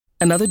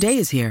Another day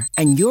is here,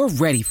 and you're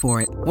ready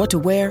for it. What to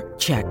wear?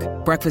 Check.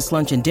 Breakfast,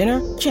 lunch, and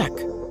dinner? Check.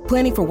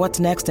 Planning for what's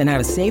next and how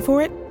to save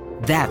for it?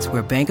 That's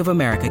where Bank of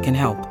America can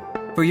help.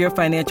 For your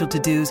financial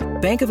to-dos,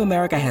 Bank of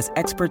America has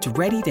experts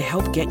ready to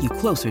help get you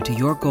closer to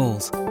your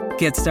goals.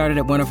 Get started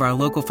at one of our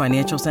local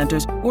financial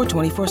centers or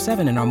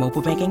 24/7 in our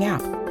mobile banking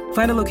app.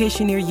 Find a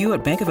location near you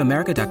at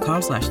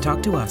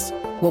bankofamerica.com/talktous.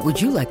 What would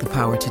you like the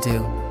power to do?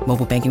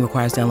 Mobile banking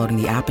requires downloading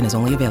the app and is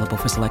only available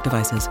for select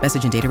devices.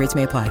 Message and data rates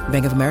may apply.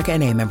 Bank of America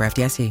N.A., member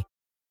FDIC.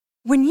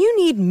 When you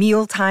need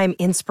mealtime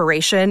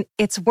inspiration,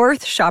 it's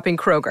worth shopping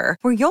Kroger,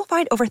 where you'll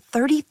find over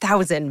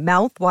 30,000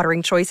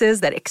 mouth-watering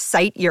choices that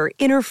excite your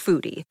inner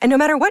foodie. And no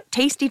matter what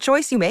tasty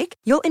choice you make,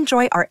 you'll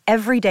enjoy our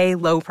everyday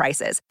low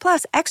prices,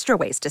 plus extra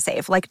ways to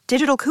save, like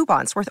digital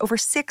coupons worth over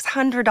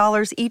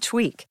 $600 each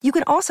week. You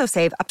can also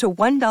save up to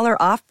 $1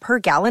 off per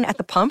gallon at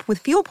the pump with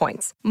fuel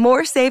points.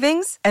 More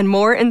savings and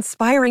more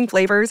inspiring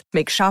flavors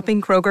make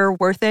shopping Kroger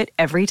worth it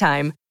every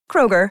time.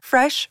 Kroger,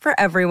 fresh for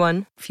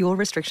everyone. Fuel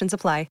restrictions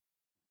apply.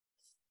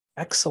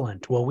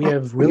 Excellent. Well, we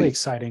have really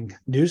exciting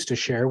news to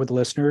share with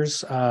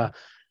listeners about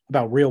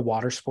Real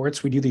Water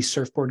Sports. We do these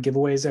surfboard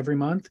giveaways every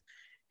month.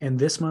 And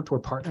this month, we're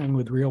partnering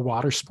with Real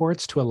Water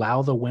Sports to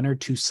allow the winner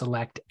to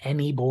select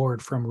any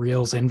board from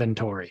Real's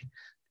inventory.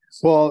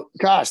 Well,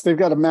 gosh, they've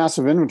got a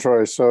massive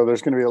inventory, so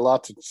there's going to be a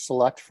lot to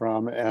select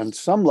from. And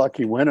some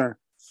lucky winner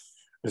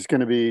is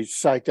going to be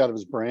psyched out of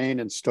his brain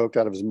and stoked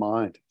out of his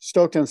mind.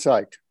 Stoked and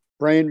psyched.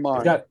 Brain,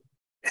 mind.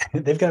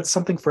 They've got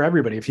something for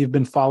everybody. If you've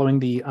been following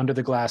the Under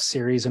the Glass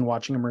series and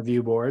watching them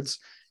review boards,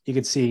 you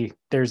could see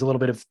there's a little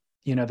bit of,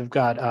 they've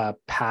got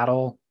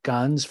paddle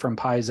guns from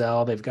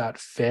Paizel. They've got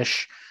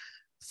fish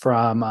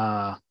from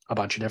a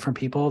bunch of different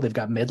people. They've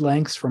got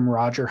mid-lengths from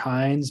Roger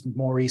Hines,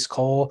 Maurice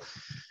Cole,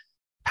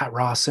 Pat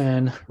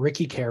Rawson,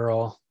 Ricky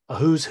Carroll, a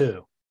who's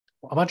who,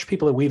 a bunch of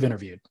people that we've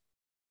interviewed.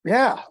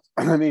 Yeah.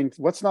 I mean,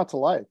 what's not to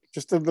like?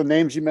 Just the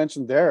names you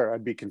mentioned there,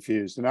 I'd be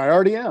confused. And I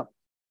already am.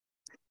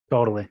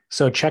 Totally.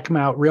 So check them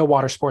out,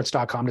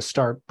 realwatersports.com, to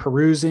start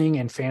perusing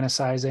and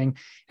fantasizing.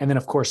 And then,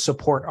 of course,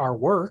 support our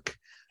work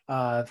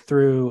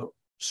through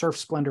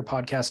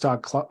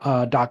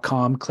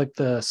surfsplendorpodcast.com. Click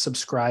the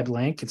subscribe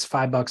link. It's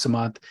 $5 a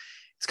month.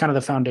 It's kind of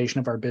the foundation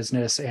of our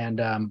business.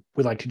 And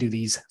we like to do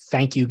these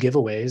thank you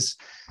giveaways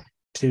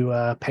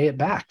to pay it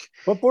back.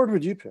 What board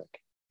would you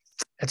pick?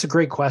 That's a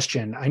great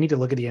question. I need to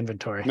look at the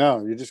inventory.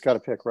 No, you just got to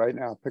pick right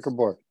now. Pick a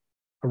board.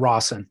 A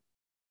Rawson.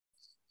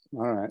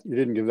 All right. You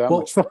didn't give that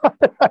much thought.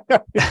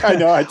 I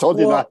know. I told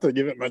you not to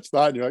give it much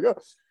thought. And you're like,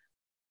 oh.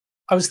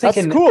 I was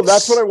thinking. That's cool.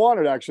 That's what I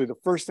wanted, actually. The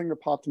first thing that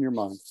popped in your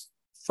mind.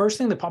 First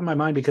thing that popped in my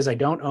mind, because I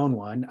don't own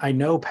one. I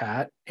know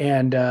Pat,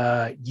 and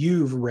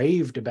you've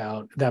raved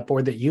about that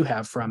board that you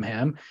have from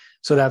him.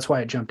 So that's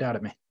why it jumped out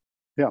at me.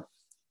 Yeah.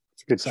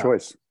 It's a good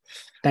choice.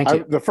 Thank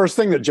you. The first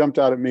thing that jumped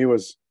out at me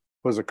was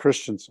a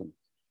Christensen.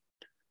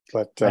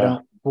 But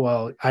I've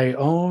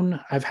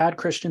had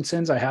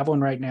Christensens. I have one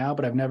right now,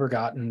 but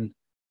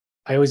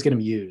I always get them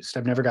used.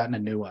 I've never gotten a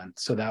new one.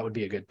 So that would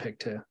be a good pick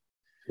too.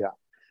 Yeah,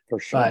 for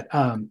sure.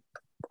 But,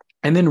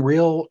 and then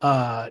Real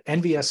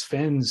NVS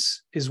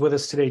Fins is with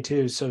us today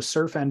too. So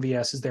Surf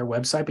NVS is their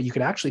website, but you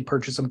could actually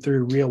purchase them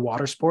through Real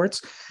Water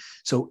Sports.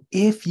 So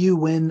if you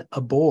win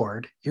a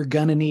board, you're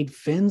going to need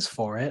fins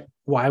for it.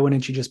 Why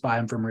wouldn't you just buy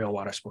them from Real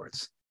Water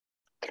Sports?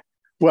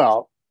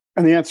 Well,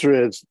 and the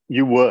answer is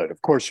you would.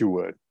 Of course you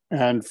would.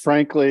 And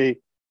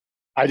frankly,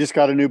 I just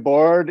got a new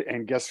board,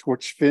 and guess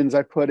which fins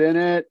I put in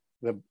it?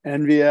 The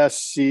NVS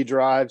C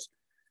drives.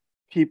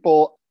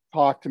 People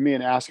talk to me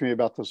and ask me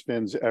about those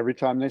fins every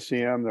time they see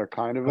them. They're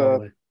kind of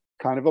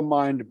a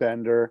mind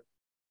bender.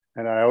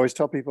 And I always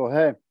tell people,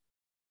 hey,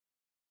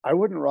 I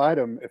wouldn't ride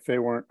them if they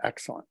weren't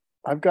excellent.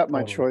 I've got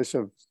my choice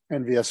of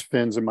NVS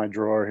fins in my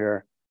drawer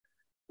here.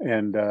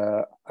 And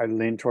I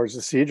lean towards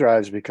the C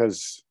drives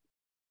because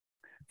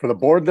for the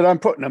board that I'm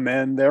putting them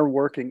in, they're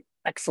working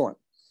excellent.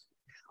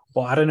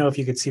 Well, I don't know if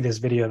you could see this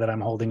video that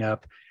I'm holding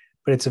up,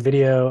 but it's a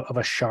video of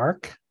a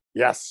shark.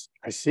 Yes,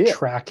 I see it.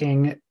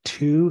 Tracking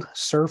two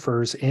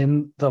surfers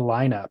in the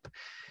lineup.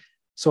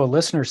 So a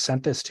listener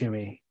sent this to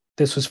me.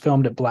 This was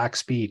filmed at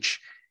Black's Beach.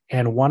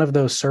 And one of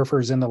those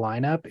surfers in the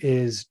lineup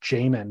is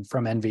Jamin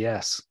from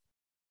NVS.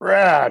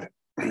 Rad.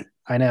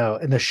 I know.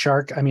 And the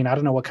shark, I mean, I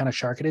don't know what kind of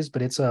shark it is,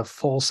 but it's a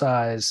full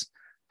size,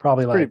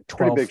 probably like 12,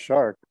 pretty big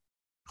shark.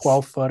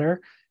 12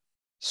 footer.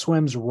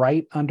 Swims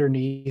right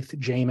underneath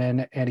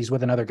Jamin, and he's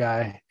with another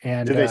guy.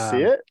 And did they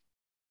see it?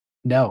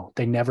 No,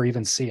 they never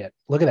even see it.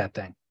 Look at that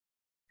thing.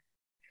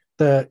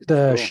 The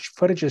cool.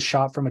 Footage is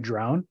shot from a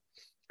drone.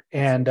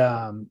 And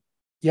so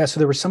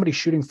there was somebody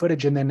shooting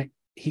footage, and then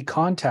he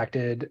got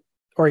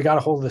a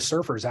hold of the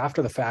surfers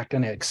after the fact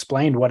and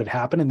explained what had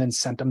happened, and then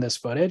sent them this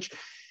footage.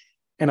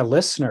 And a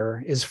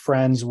listener is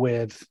friends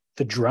with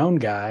the drone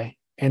guy.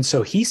 And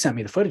so he sent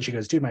me the footage. He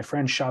goes, dude, my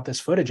friend shot this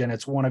footage, and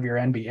it's one of your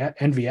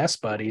NVS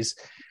buddies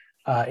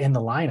in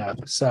the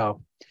lineup.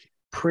 So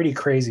pretty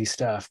crazy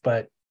stuff.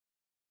 But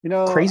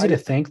crazy to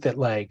think that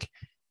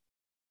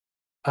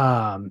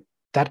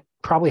that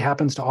probably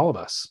happens to all of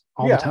us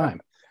all the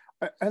time.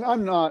 and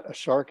I'm not a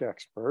shark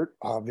expert,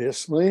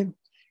 obviously,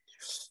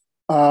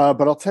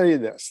 but I'll tell you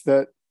this,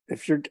 that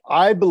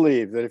I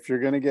believe that if you're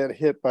going to get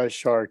hit by a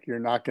shark, you're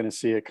not going to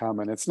see it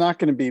coming. It's not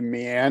going to be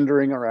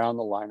meandering around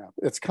the lineup.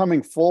 It's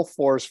coming full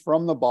force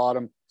from the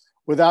bottom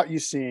without you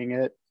seeing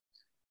it.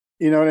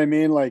 You know what I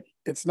mean? Like,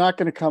 it's not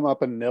going to come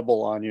up and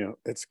nibble on you.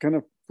 It's going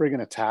to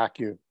friggin' attack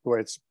you the way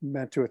it's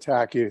meant to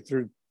attack you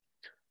through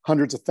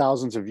hundreds of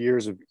thousands of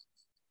years of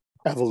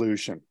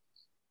evolution.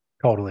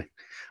 Totally.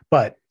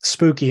 But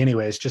spooky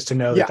anyways, just to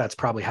know that that's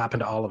probably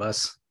happened to all of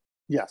us.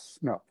 Yes.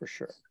 No, for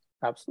sure.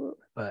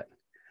 Absolutely.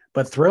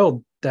 But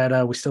thrilled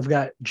that we still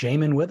got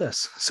Jamin with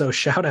us. So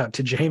shout out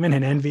to Jamin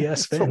and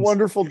NVS Fins. It's a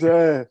wonderful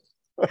day.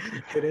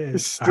 It is.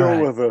 He's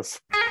still with us.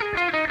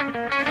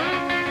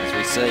 As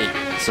we see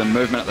some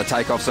movement at the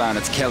takeoff zone,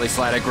 it's Kelly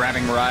Slater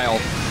grabbing rail.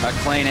 A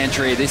clean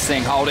entry, this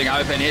thing holding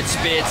open, it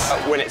spits.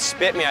 When it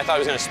spit me, I thought it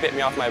was going to spit me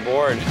off my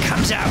board.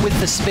 Comes out with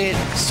the spit,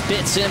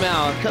 spits him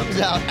out. Comes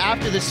out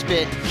after the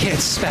spit.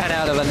 Gets spat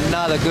out of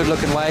another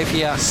good-looking wave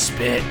here.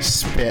 Spit.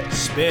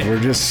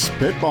 We're just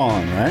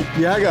spitballing, right?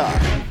 Yeah, I got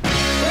it.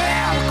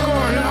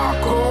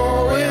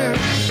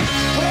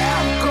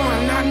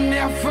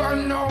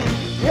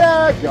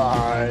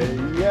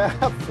 Yeah,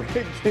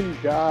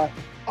 freaking guy.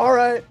 All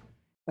right,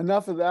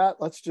 enough of that.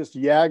 Let's just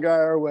guy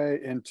our way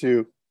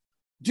into.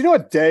 Do you know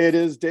what day it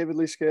is, David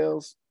Lee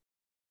Scales?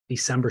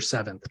 December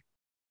 7th.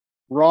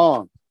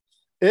 Wrong.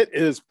 It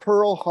is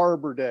Pearl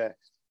Harbor Day.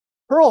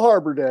 Pearl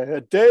Harbor Day,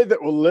 a day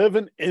that will live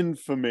in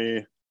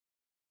infamy.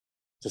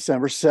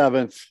 December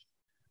 7th.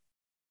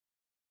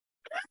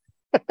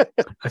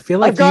 I feel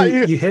like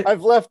you hit.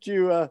 I've left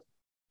you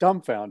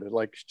dumbfounded.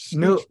 Like,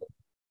 no,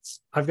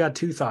 I've got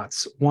two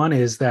thoughts. One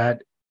is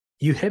that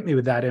you hit me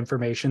with that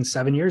information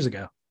 7 years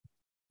ago.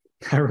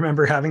 I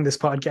remember having this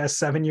podcast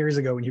 7 years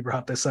ago when you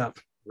brought this up.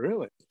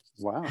 Really?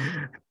 Wow.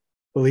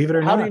 Believe it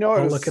or not. How do you know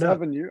it was look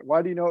 7 years?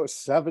 Why do you know it was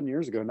 7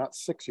 years ago, not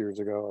 6 years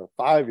ago or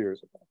 5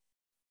 years ago?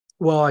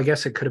 Well, I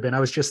guess it could have been. I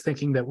was just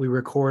thinking that we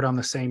record on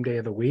the same day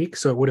of the week.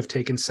 So it would have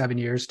taken 7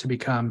 years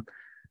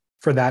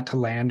for that to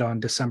land on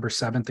December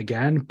 7th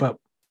again. But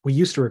we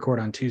used to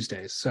record on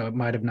Tuesdays. So it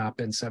might have not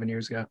been 7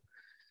 years ago.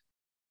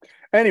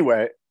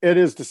 Anyway, it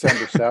is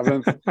December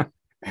 7th.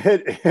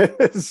 It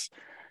is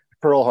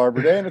Pearl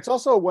Harbor Day. And it's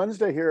also a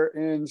Wednesday here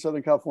in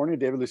Southern California.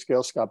 David Lee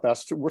Scales, Scott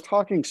Bassett. We're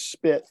talking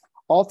spit,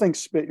 all things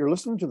spit. You're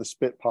listening to the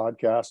Spit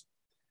Podcast.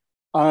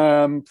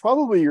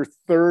 Probably your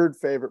third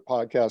favorite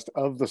podcast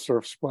of the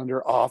Surf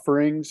Splendor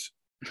offerings.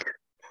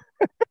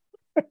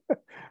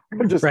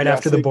 Right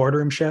after the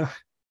Boardroom Show?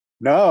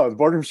 No, the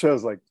Boardroom Show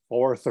is like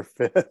fourth or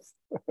fifth.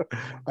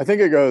 I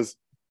think it goes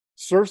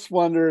Surf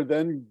Splendor,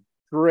 then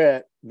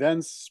Grit,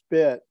 then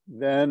Spit,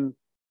 then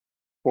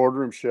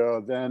Boardroom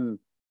Show, then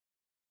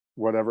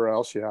whatever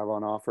else you have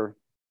on offer.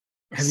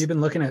 Have you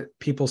been looking at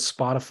people's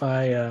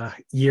Spotify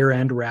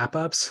year-end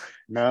wrap-ups?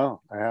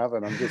 No, I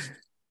haven't. I'm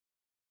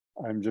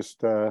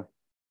just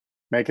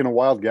making a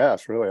wild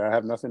guess, really. I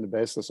have nothing to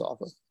base this off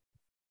of.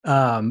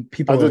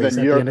 People other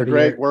than the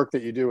great work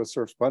that you do with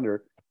Surf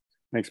Splendor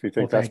makes me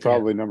think that's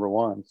probably number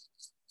one.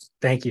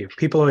 Thank you.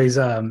 People always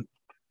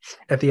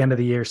at the end of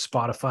the year,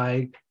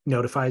 Spotify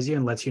notifies you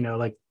and lets you know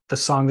like the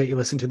song that you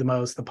listen to the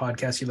most, the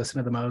podcast you listen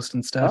to the most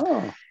and stuff.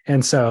 Oh.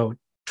 And so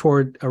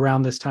toward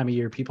around this time of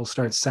year, people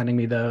start sending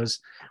me those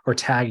or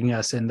tagging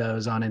us in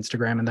those on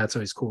Instagram. And that's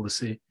always cool to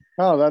see.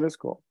 Oh, that is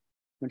cool.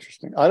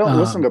 Interesting. I don't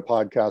listen to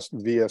podcasts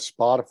via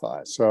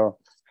Spotify. So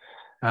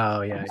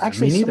oh yeah.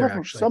 Actually, me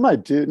neither, some I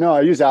do. No,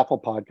 I use Apple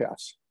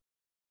Podcasts.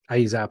 I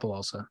use Apple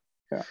also.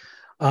 Yeah.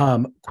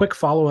 Quick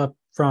follow-up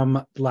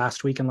from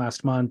last week and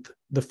last month.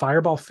 The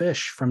Fireball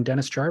Fish from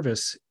Dennis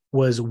Jarvis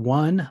was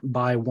won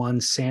by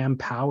one Sam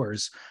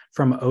Powers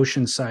from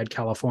Oceanside,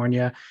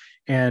 California.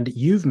 And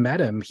you've met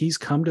him. He's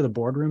come to the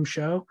Boardroom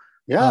Show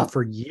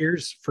for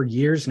years. For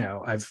years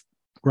now, I've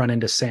run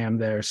into Sam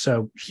there.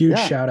 So huge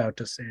shout out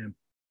to Sam.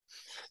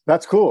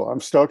 That's cool.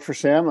 I'm stoked for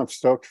Sam. I'm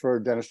stoked for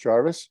Dennis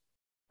Jarvis.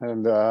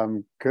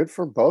 And good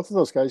for both of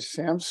those guys.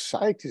 Sam's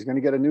psyched. He's going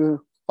to get a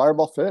new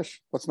Fireball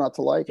Fish. What's not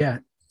to like? Yeah.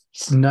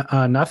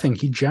 Nothing.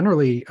 He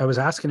generally, I was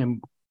asking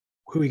him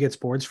who he gets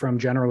boards from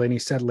generally, and he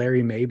said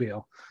Larry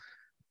Maybeal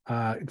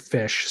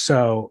fish.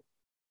 So,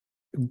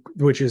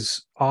 which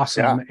is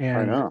awesome.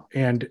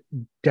 And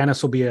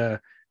Dennis will be a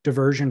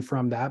diversion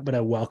from that, but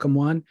a welcome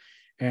one.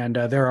 And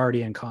they're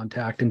already in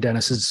contact, and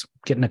Dennis is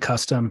getting a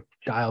custom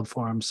dialed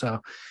for him.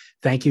 So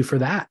thank you for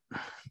that.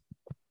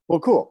 Well,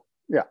 cool.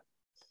 Yeah.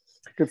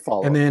 Good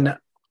follow. And then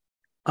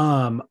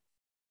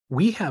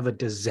we have a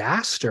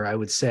disaster, I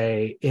would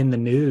say, in the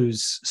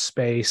news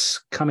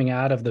space coming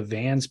out of the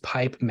Vans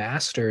Pipe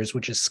Masters,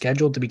 which is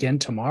scheduled to begin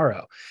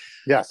tomorrow.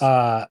 Yes.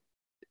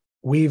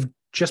 We've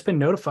just been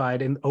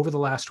notified over the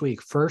last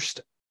week,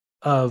 first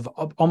of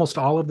almost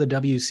all of the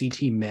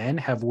WCT men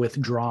have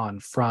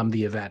withdrawn from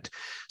the event.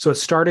 So it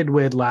started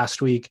with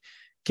last week,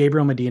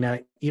 Gabriel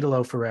Medina,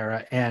 Italo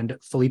Ferreira, and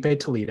Felipe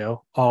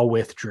Toledo all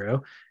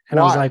withdrew.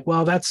 And I was like,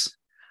 well,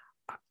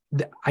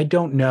 I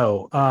don't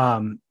know.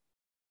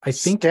 I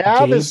think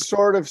Gabe is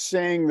sort of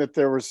saying that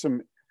there was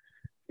some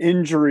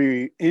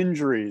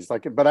injuries,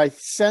 but I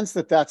sense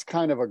that that's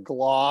kind of a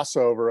gloss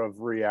over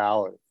of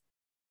reality.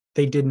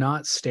 They did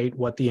not state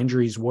what the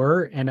injuries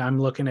were. And I'm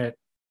looking at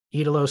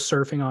Idolo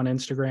surfing on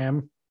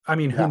Instagram. I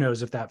mean, who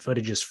knows if that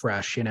footage is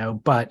fresh,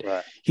 but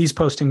he's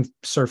posting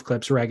surf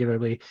clips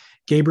regularly.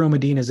 Gabriel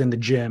Medina's in the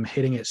gym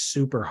hitting it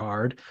super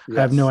hard. Yes.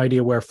 I have no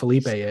idea where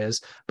Felipe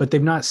is, but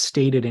they've not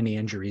stated any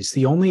injuries.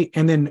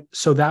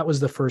 So that was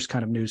the first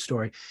kind of news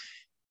story.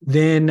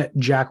 Then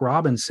Jack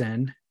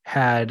Robinson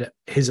had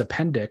his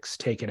appendix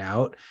taken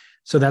out.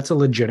 So that's a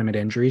legitimate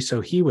injury.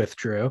 So he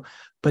withdrew.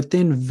 But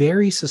then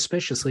very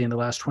suspiciously in the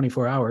last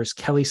 24 hours,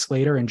 Kelly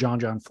Slater and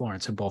John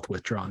Florence have both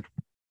withdrawn.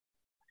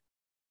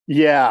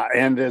 Yeah.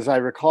 And as I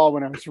recall,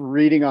 when I was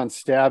reading on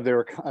Stab, they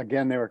were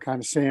kind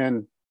of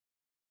saying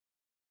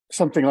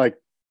something like,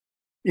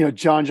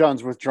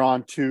 John's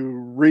withdrawn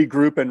to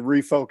regroup and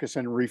refocus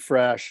and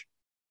refresh.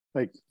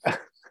 Like,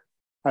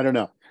 I don't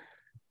know.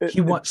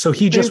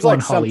 He just won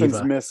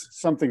Haleiwa.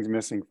 Something's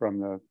missing from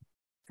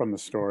the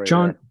story.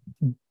 John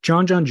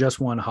just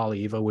won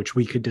Haleiwa, which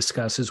we could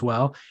discuss as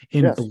well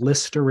in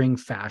blistering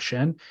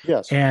fashion.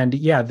 Yes. And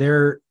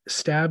their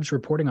Stab's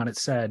reporting on it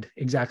said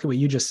exactly what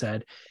you just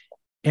said.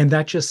 And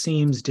that just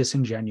seems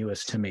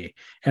disingenuous to me.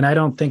 And I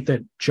don't think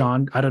that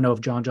I don't know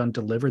if John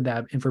delivered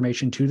that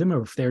information to them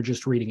or if they're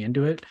just reading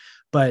into it,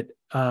 but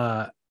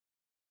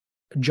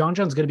John's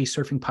going to be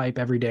surfing pipe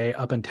every day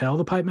up until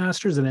the Pipe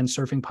Masters, and then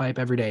surfing pipe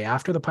every day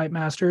after the Pipe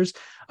Masters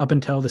up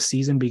until the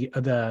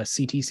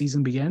CT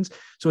season begins.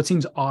 So it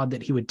seems odd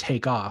that he would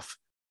take off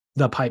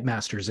the Pipe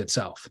Masters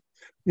itself.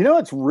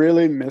 What's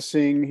really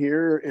missing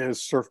here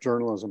is surf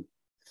journalism.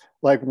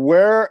 Like,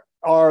 where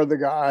are the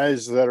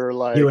guys that are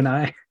like you and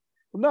I?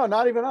 No,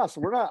 not even us.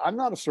 I'm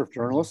not a surf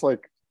journalist.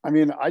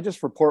 I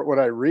just report what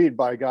I read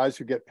by guys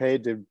who get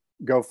paid to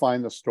go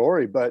find the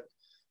story. But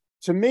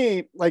to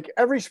me, like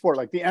every sport,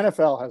 like the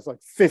NFL has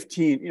like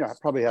 15, the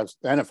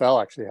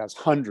NFL actually has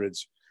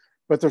hundreds,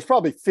 but there's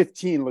probably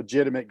 15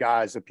 legitimate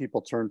guys that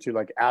people turn to,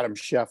 like Adam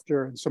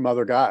Schefter and some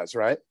other guys,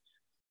 right?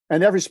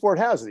 And every sport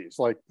has these,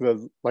 like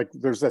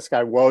there's this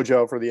guy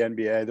Wojo for the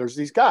NBA. There's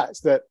these guys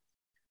that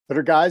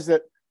are guys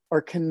that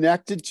are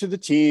connected to the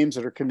teams,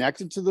 that are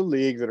connected to the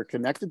league, that are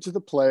connected to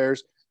the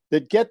players,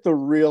 that get the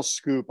real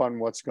scoop on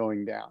what's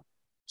going down.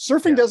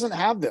 Surfing doesn't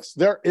have this.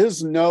 There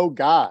is no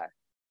guy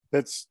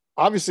that's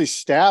obviously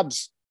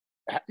Stabs,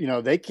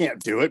 they can't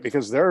do it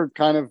because they're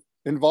kind of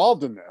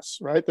involved in this,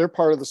 right? They're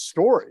part of the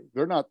story.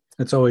 They're not.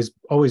 It's always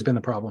been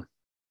the problem.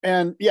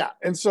 And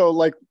and so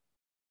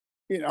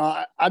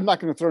I'm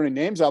not going to throw any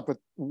names out, but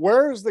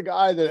where is the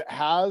guy that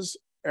has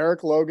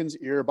Eric Logan's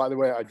ear? By the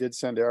way, I did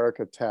send Eric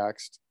a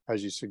text,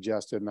 as you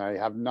suggested, and I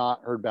have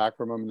not heard back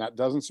from him, and that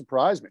doesn't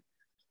surprise me.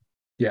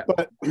 Yeah.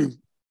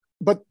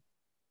 But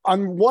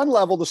on one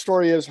level, the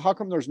story is, how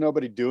come there's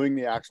nobody doing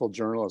the actual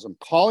journalism,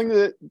 calling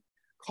the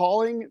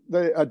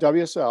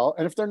WSL,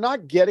 and if they're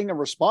not getting a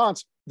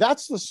response,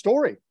 that's the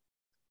story.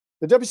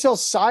 The WSL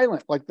is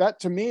silent. Like, that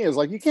to me is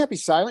like, you can't be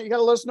silent. You got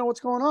to let us know what's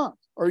going on,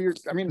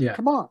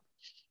 come on.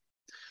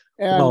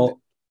 And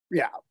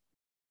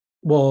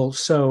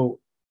so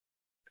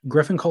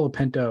Griffin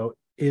Colapinto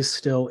is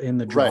still in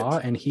the draw,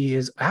 and he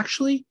is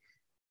actually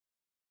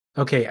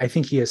okay. I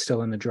think he is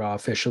still in the draw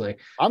officially.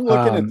 I'm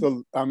looking at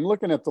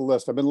the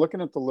list. I've been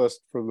looking at the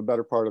list for the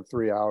better part of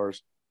 3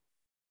 hours.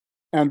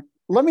 And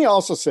let me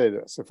also say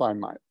this, if I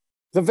might.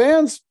 The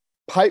Vans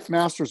Pipe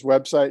Masters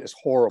website is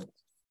horrible.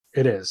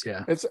 It is,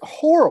 yeah. It's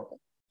horrible.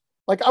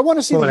 Like, I want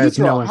to see it has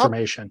no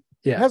information.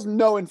 It has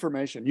no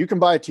information. You can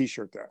buy a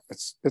t-shirt there.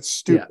 It's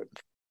stupid.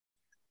 Yeah.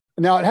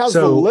 Now, it has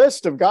the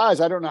list of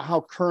guys. I don't know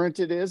how current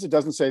it is. It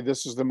doesn't say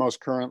this is the most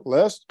current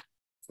list,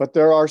 but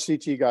there are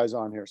CT guys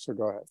on here. So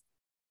go ahead.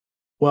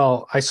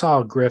 Well, I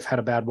saw Griff had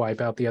a bad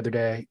wipeout the other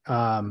day,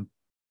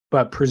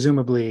 but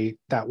presumably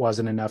that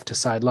wasn't enough to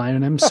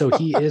sideline him. So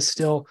he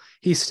still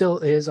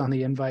is on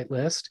the invite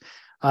list,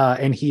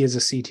 and he is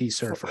a CT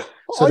surfer.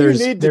 So all you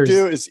need to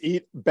do is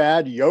eat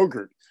bad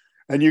yogurt,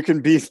 and you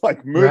can be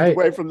like moved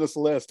away from this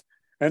list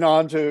and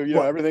on to,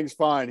 everything's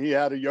fine. He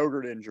had a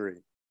yogurt injury.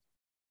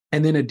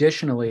 And then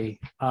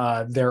additionally,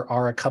 there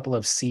are a couple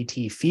of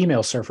CT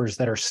female surfers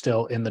that are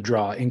still in the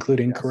draw,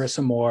 including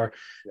Carissa Moore,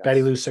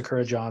 Betty Lou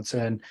Sakura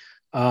Johnson,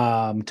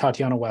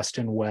 Tatiana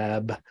Weston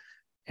Webb,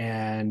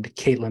 and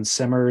Caitlin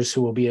Simmers,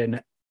 who will be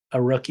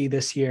a rookie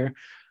this year.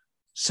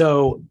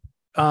 So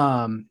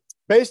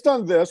based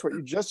on this, what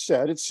you just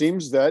said, it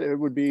seems that it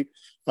would be,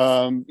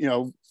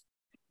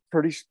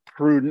 pretty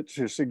prudent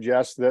to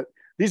suggest that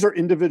these are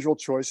individual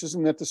choices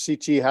and that the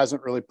CT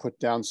hasn't really put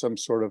down some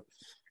sort of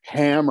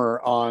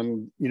hammer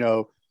on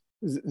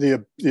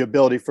the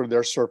ability for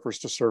their surfers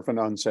to surf in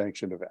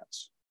unsanctioned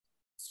events.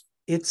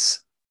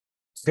 It's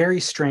very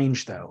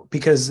strange though,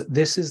 because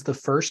this is the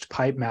first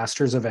Pipe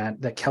Masters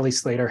event that Kelly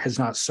Slater has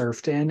not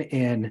surfed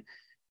in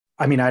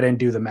I didn't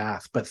do the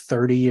math, but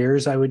 30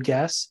 years I would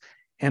guess,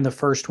 and the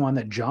first one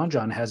that John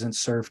hasn't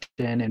surfed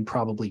in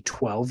probably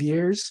 12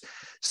 years.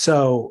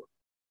 So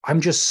I'm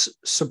just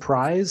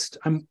surprised.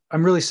 I'm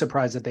really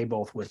surprised that they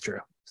both withdrew.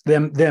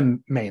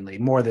 Them mainly,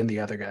 more than the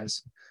other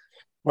guys.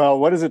 Well,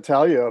 what does it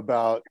tell you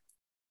about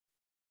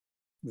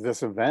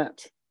this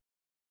event?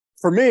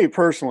 For me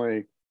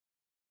personally,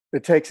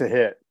 it takes a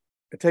hit.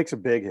 It takes a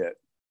big hit.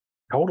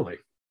 Totally.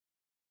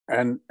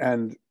 And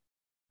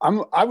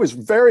I was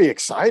very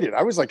excited.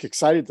 I was like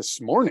excited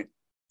this morning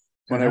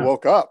when I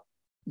woke up,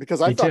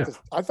 because I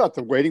thought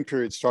the waiting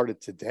period started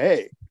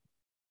today.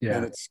 Yeah.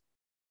 And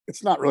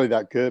it's not really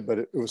that good, but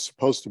it was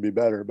supposed to be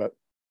better. But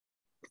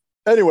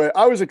anyway,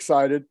 I was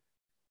excited.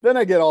 Then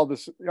I get all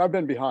this, I've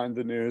been behind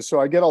the news. So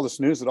I get all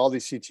this news that all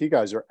these CT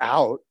guys are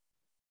out.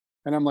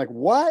 And I'm like,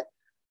 what?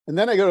 And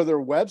then I go to their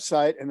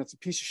website and it's a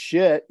piece of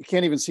shit. You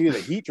can't even see the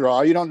heat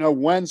draw. You don't know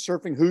when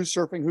surfing, who's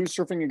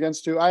surfing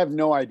against who. I have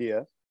no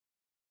idea.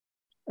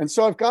 And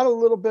so I've got a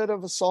little bit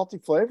of a salty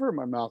flavor in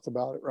my mouth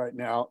about it right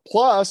now.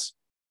 Plus,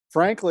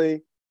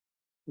 frankly,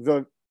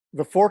 the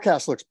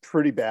forecast looks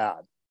pretty bad.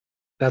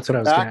 That's what I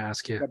was going to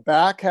ask you. The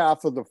back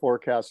half of the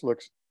forecast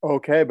looks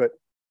okay, but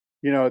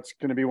it's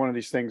going to be one of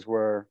these things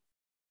where,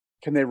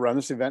 can they run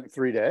this event in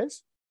 3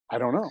 days? I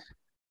don't know.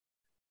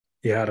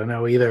 Yeah, I don't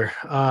know either.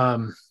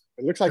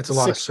 It looks like it's a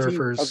lot of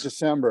surfers of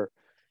December,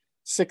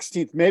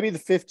 16th, maybe the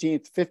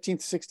 15th,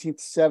 16th,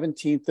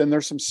 17th. Then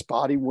there's some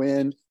spotty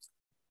wind.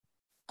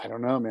 I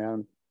don't know,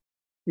 man.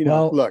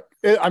 Look,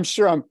 I'm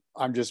sure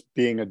I'm just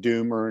being a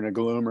doomer and a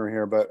gloomer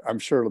here, but I'm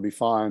sure it'll be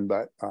fine.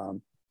 But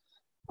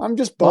I'm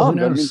just bummed.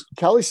 I mean,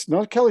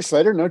 no Kelly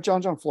Slater, no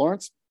John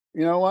Florence.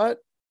 You know what?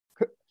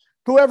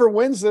 Whoever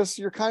wins this,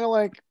 you're kind of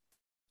like,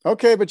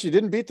 okay, but you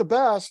didn't beat the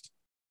best.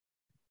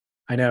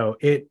 I know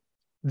it.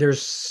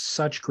 There's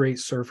such great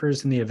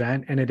surfers in the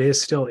event, and it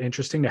is still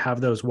interesting to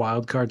have those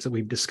wild cards that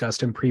we've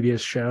discussed in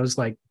previous shows.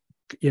 Like,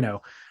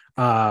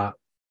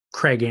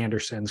 Craig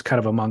Anderson's kind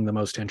of among the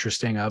most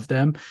interesting of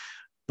them,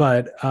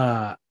 but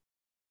I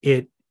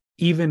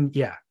mean,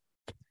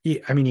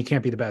 you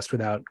can't be the best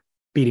without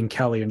beating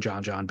Kelly and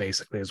John,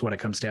 basically, is what it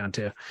comes down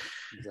to.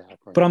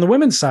 Exactly. But on the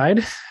women's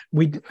side,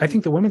 I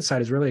think the women's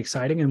side is really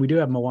exciting, and we do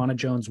have Moana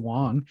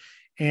Jones-Wong,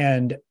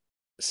 and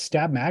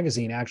Stab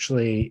Magazine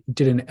actually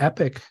did an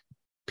epic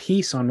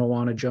piece on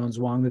Moana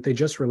Jones-Wong that they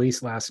just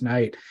released last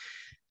night.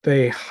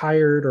 They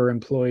hired or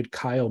employed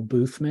Kyle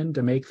Boothman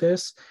to make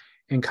this,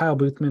 and Kyle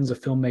Boothman's a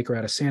filmmaker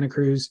out of Santa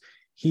Cruz.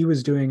 He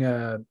was doing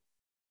a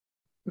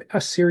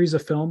series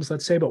of films,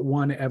 let's say, but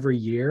one every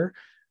year,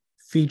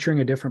 featuring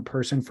a different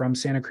person from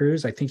Santa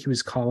Cruz. I think he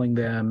was calling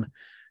them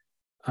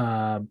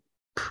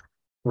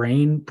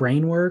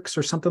Brainworks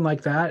or something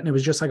like that. And it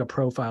was just like a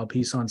profile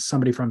piece on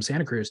somebody from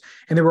Santa Cruz.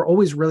 And they were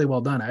always really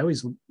well done. I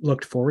always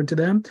looked forward to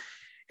them.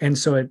 And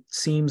so it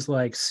seems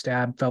like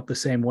Stab felt the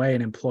same way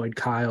and employed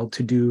Kyle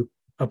to do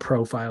a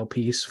profile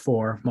piece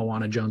for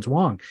Moana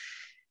Jones-Wong.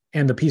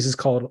 And the piece is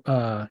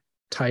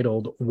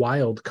titled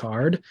Wild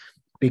Card,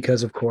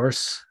 because of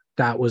course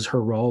that was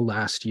her role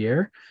last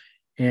year,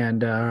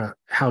 and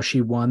how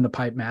she won the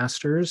Pipe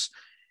Masters.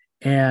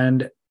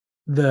 And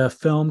the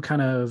film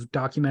kind of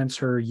documents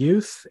her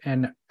youth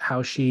and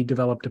how she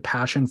developed a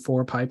passion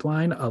for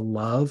pipeline, a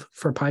love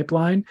for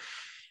pipeline,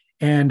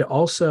 and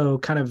also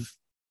kind of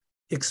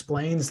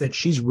explains that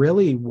she's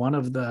really one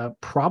of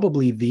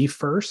probably the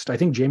first, I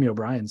think Jamie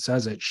O'Brien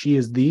says it, she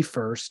is the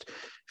first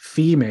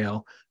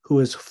female who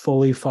has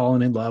fully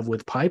fallen in love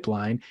with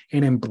pipeline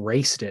and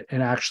embraced it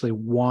and actually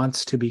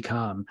wants to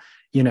become,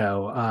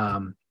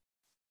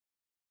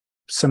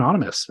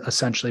 synonymous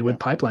essentially with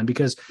pipeline,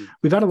 because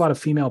we've had a lot of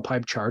female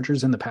pipe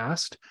chargers in the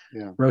past.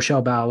 Yeah.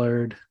 Rochelle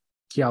Ballard,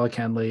 Kiala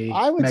Kenley,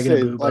 I would Megan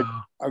say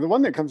Abubo. The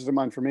one that comes to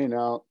mind for me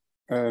now,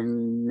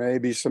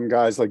 maybe some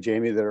guys like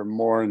Jamie that are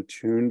more in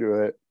tune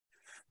to it,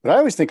 but I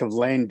always think of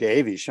Lane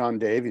Davies, Sean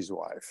Davies'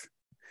 wife.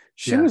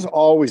 She was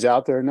always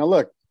out there. Now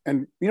look,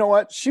 and you know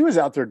what? She was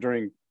out there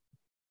during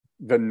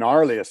the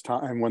gnarliest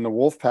time when the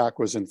Wolfpack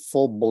was in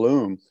full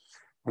bloom,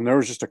 and there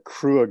was just a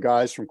crew of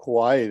guys from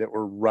Kauai that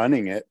were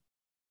running it.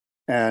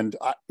 And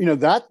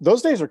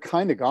those days are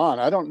kind of gone.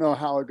 I don't know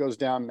how it goes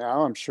down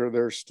now. I'm sure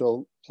there's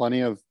still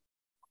plenty of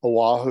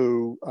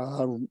Oahu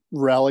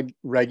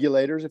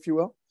regulators, if you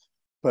will.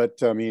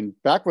 But I mean,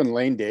 back when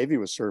Lane Davey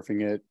was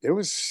surfing it, it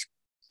was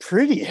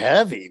pretty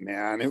heavy,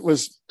 man. It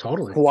was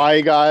totally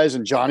Hawaii guys,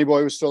 and Johnny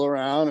Boy was still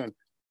around, and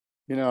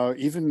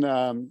even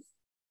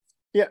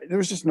it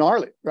was just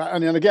gnarly.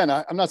 And again,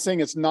 I'm not saying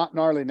it's not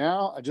gnarly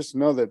now. I just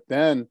know that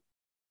then,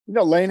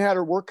 Lane had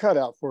her work cut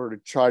out for her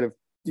to try to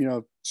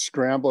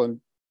scramble and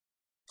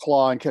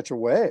claw and catch a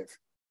wave.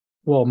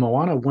 Well,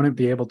 Moana wouldn't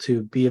be able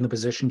to be in the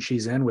position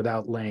she's in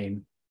without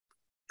Lane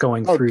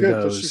going through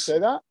those. Does she say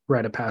that?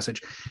 Rite of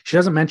passage. She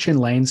doesn't mention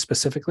Lane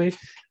specifically,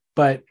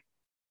 but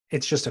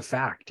it's just a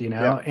fact,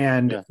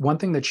 And one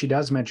thing that she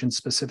does mention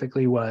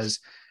specifically was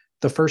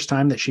the first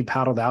time that she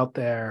paddled out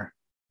there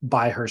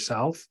by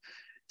herself,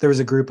 there was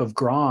a group of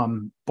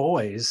Grom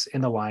boys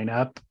in the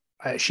lineup.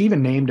 She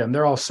even named them.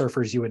 They're all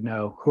surfers you would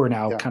know who are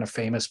now kind of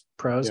famous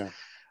pros. Yeah.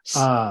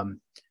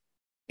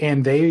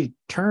 And they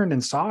turned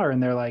and saw her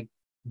and they're like,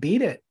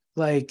 beat it.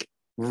 Like,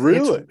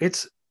 really?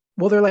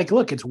 They're like,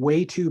 look, it's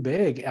way too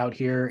big out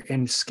here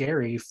and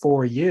scary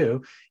for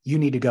you. You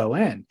need to go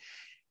in.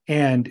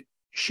 And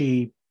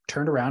she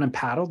turned around and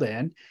paddled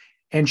in.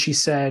 And she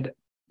said,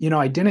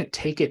 I didn't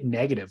take it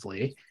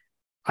negatively.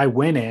 I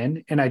went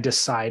in and I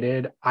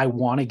decided I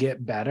want to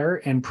get better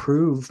and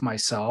prove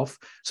myself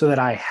so that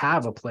I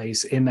have a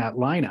place in that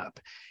lineup.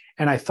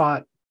 And I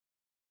thought,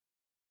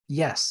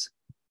 yes,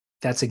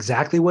 that's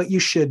exactly what you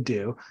should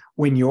do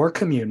when your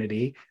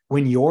community,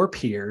 when your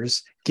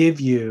peers give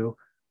you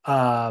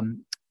not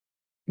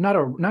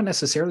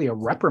necessarily a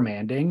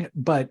reprimanding,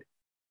 but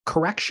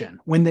correction.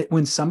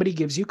 When somebody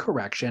gives you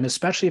correction,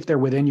 especially if they're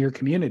within your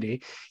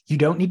community, you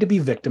don't need to be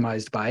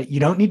victimized by it. You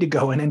don't need to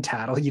go in and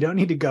tattle. You don't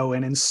need to go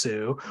in and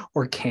sue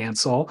or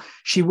cancel.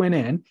 She went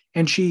in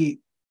and she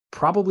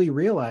probably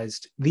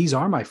realized, these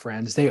are my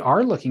friends. They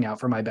are looking out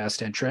for my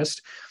best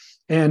interest.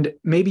 And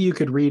maybe you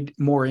could read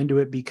more into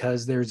it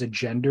because there's a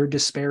gender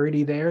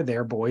disparity there.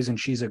 They're boys and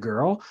she's a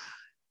girl.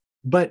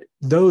 But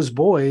those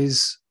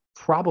boys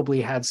probably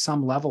had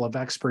some level of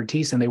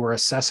expertise and they were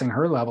assessing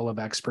her level of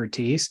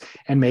expertise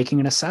and making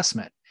an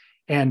assessment.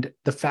 And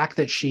the fact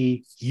that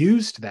she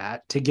used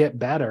that to get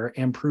better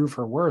and prove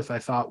her worth, I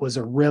thought was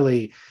a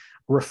really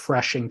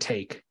refreshing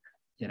take,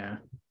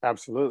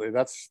 Absolutely.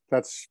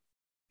 That's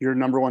your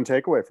number one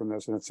takeaway from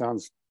this. And it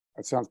sounds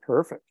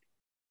perfect.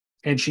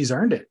 And she's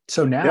earned it.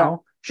 So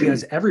now she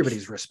has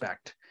everybody's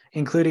respect,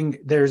 including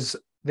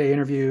they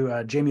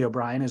interview Jamie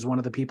O'Brien is one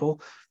of the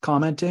people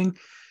commenting.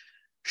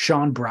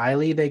 Sean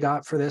Briley they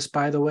got for this,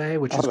 by the way,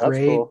 which is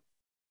great. Cool.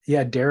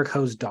 Yeah, Derek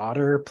Ho's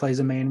daughter plays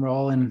a main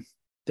role in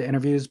the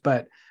interviews.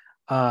 But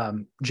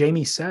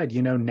Jamie said,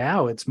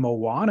 now it's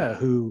Moana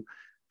who,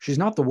 she's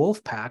not the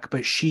wolf pack,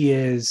 but she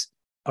is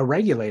a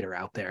regulator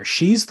out there.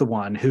 She's the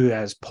one who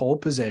has pole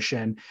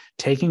position,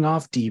 taking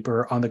off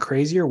deeper on the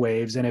crazier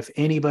waves. And if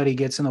anybody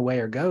gets in the way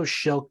or goes,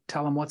 she'll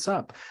tell them what's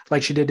up,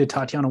 like she did to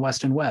Tatiana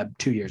Weston Webb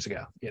 2 years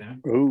ago.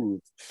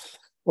 Ooh,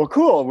 well,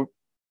 cool.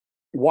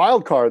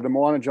 Wild card, the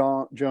Moana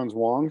Jones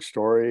Wong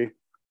story,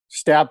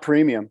 Stab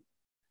Premium,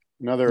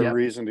 another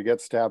reason to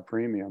get Stab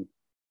Premium.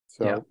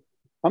 So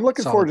I'm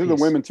looking forward to the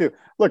women too.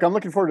 Look, I'm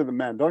looking forward to the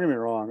men. Don't get me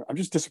wrong. I'm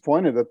just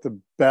disappointed that the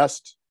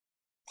best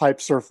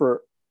pipe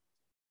surfer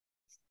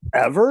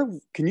ever.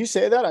 Can you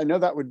say that? I know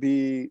that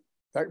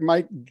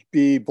might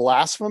be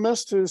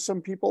blasphemous to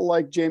some people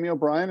like Jamie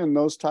O'Brien and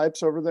those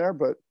types over there,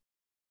 but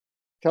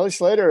Kelly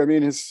Slater, I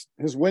mean, his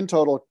win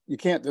total, you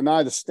can't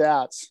deny the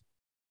stats.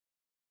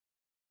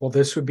 Well,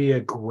 this would be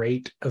a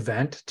great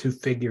event to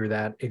figure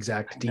that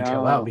exact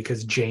detail out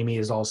because Jamie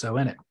is also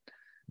in it.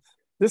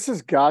 This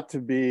has got to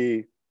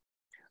be.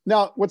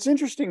 Now, what's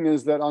interesting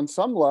is that on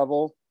some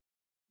level,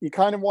 you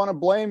kind of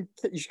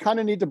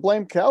need to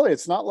blame Kelly.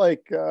 It's not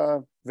like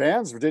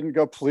Vans didn't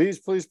go, please,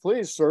 please,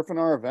 please surf in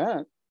our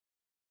event.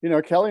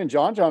 Kelly and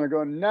John are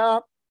going,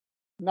 nah,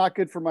 not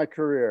good for my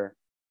career.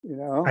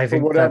 I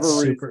think for whatever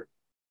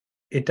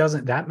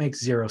reason. That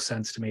makes zero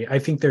sense to me. I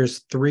think there's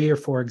 3 or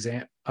 4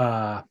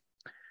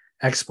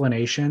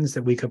 explanations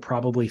that we could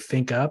probably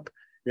think up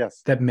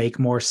that make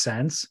more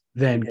sense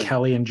than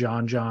Kelly and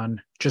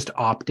John just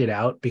opted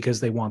out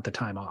because they want the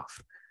time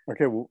off.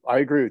 Okay, well, I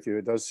agree with you.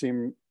 It does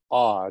seem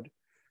odd,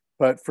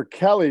 but for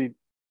Kelly,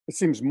 it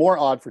seems more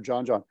odd for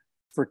John.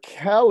 For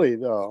Kelly,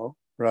 though,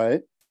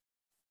 right?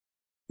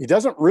 He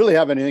doesn't really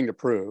have anything to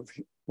prove.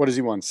 What has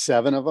he won?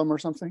 7 of them or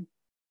something?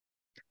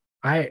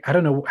 I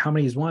don't know how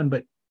many he's won,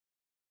 but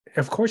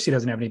of course he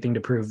doesn't have anything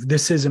to prove.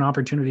 This is an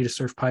opportunity to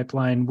surf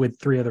pipeline with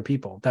 3 other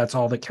people. That's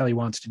all that Kelly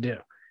wants to do.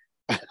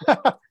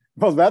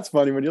 Well, that's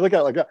funny when you look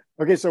at it like that.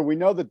 Okay, so we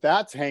know that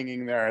that's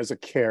hanging there as a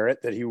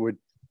carrot that he would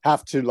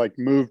have to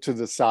move to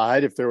the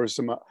side if there were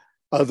some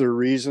other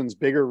reasons,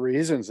 bigger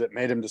reasons that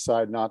made him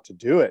decide not to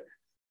do it.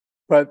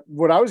 But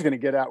what I was going to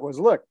get at was,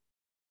 look,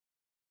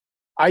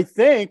 I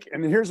think,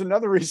 and here's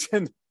another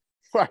reason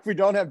why we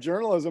don't have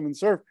journalism in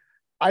surf.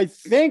 I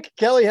think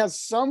Kelly has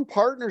some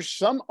partners,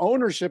 some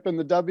ownership in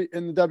the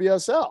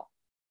WSL.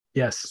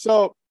 Yes.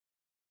 So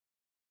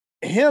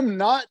him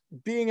not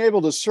being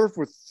able to surf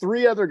with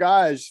 3 other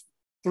guys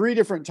 3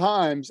 different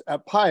times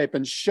at Pipe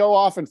and show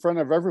off in front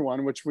of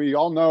everyone, which we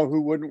all know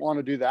who wouldn't want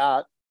to do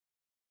that.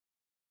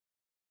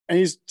 And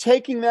he's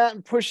taking that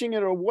and pushing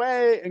it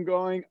away and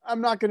going,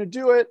 I'm not going to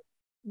do it.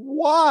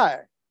 Why?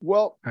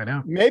 Well, I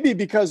know. Maybe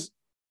because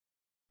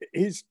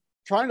he's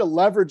trying to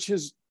leverage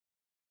his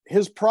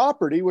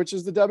property, which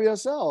is the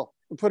WSL,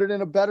 and put it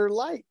in a better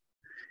light.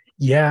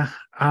 Yeah.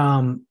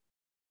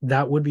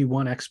 That would be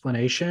one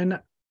explanation.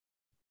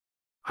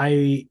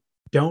 I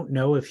don't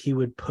know if he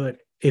would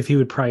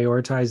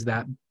prioritize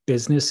that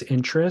business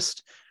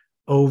interest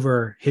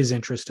over his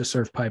interest to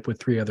surf pipe with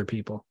 3 other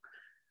people.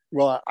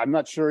 Well, I'm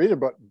not sure either,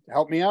 but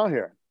help me out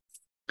here.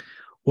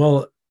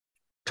 Well,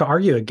 to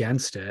argue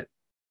against it,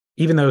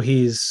 even though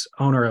he's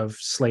owner of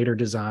Slater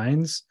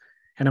Designs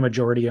and a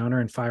majority owner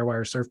in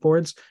Firewire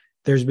Surfboards,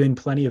 there's been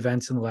plenty of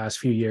events in the last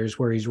few years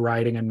where he's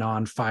riding a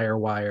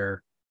non-Firewire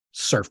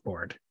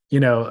surfboard,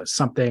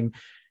 something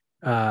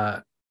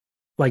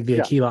like the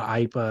Aquila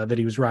Ipa that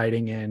he was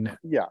riding in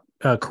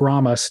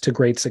Karamas to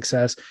great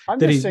success. I'm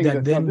that just saying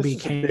that then this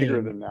became is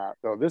bigger than that,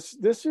 though.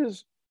 This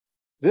is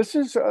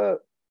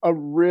a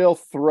real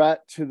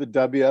threat to the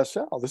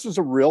WSL. This is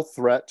a real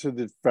threat to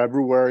the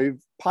February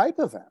pipe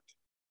event.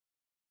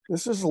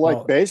 This is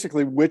like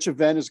basically which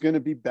event is going to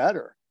be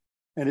better.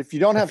 And if you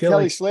don't have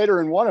Kelly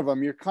Slater in one of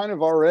them, you're kind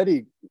of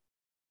already,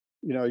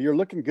 you're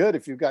looking good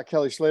if you've got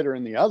Kelly Slater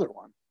in the other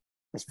one.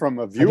 It's from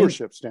a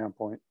viewership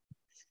standpoint.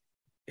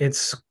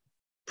 It's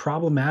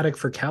problematic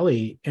for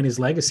Kelly and his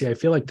legacy. I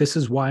feel like this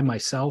is why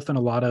myself and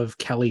a lot of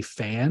Kelly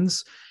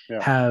fans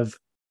have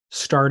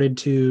started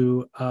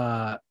to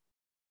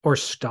or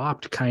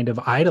stopped kind of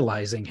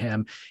idolizing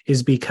him,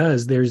 is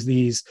because there's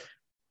these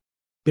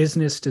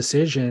business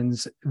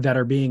decisions that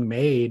are being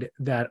made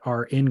that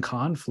are in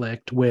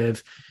conflict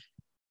with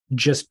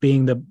just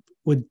being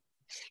with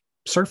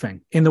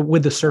surfing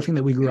with the surfing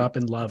that we grew up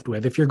and loved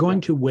with. If you're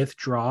going to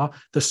withdraw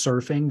the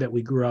surfing that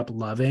we grew up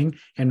loving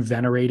and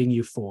venerating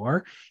you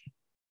for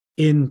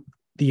in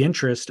the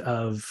interest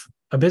of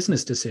a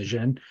business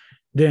decision,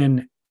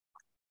 then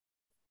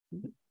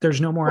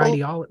there's no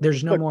more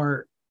there's no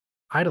more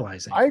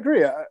idolizing. I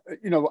agree.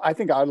 I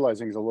think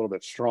idolizing is a little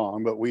bit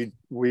strong, but we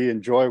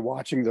enjoy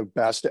watching the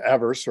best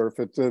ever surf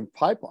at the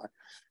pipeline.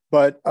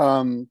 But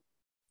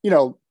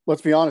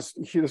let's be honest.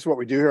 This is what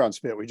we do here on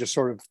Spit. We just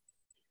sort of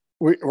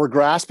we're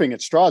grasping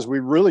at straws. We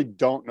really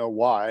don't know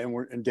why,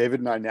 and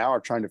David and I now are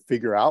trying to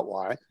figure out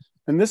why.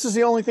 And this is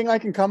the only thing I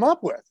can come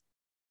up with.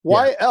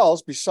 Why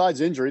else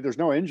besides injury? There's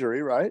no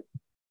injury, right?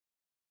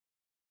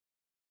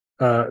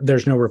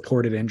 There's no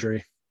reported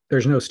injury.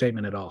 There's no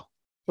statement at all.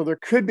 So there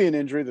could be an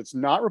injury that's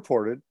not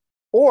reported,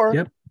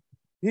 or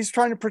he's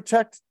trying to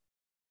protect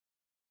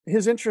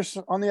his interests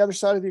on the other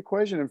side of the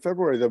equation in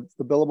February,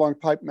 the Billabong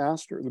Pipe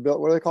Master,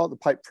 what do they call it? The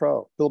Pipe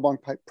Pro, Billabong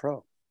Pipe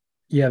Pro.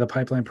 Yeah, the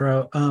Pipeline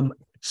Pro.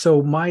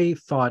 So my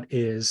thought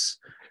is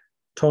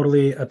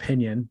totally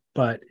opinion,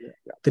 but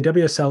the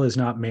WSL is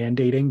not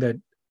mandating that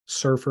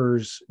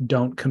surfers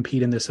don't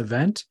compete in this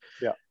event.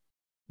 Yeah.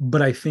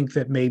 But I think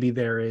that maybe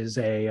there is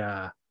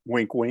a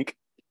wink, wink.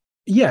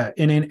 Yeah,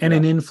 and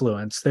an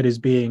influence that is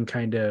being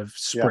kind of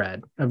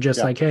spread of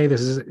just like, hey,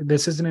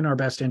 this isn't in our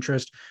best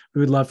interest.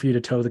 We would love for you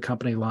to toe the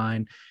company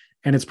line.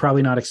 And it's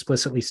probably not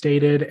explicitly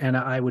stated. And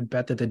I would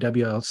bet that the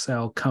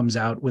WSL comes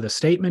out with a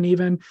statement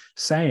even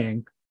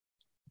saying,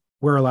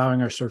 we're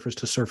allowing our surfers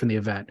to surf in the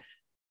event.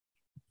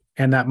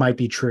 And that might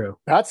be true.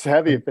 That's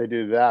heavy if they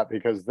do that,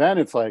 because then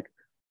it's like,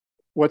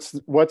 what's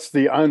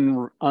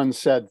the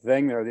unsaid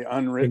thing there? The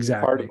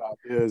unwritten part about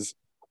it is,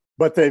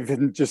 but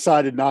they've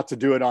decided not to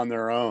do it on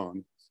their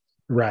own.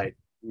 Right.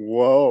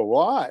 Whoa,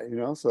 why?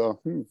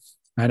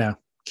 I know.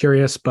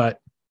 Curious,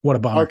 but what a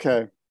bummer.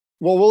 Okay.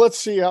 Well, let's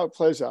see how it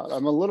plays out.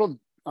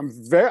 I'm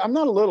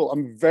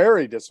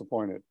very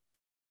disappointed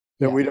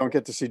that we don't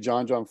get to see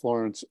John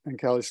Florence and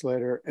Kelly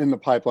Slater in the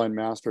Pipeline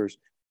Masters.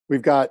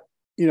 We've got,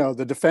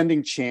 the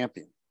defending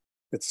champion.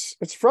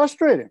 It's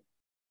frustrating.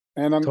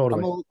 And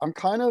I'm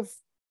kind of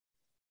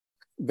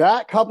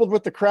that, coupled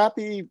with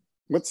the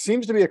what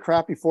seems to be a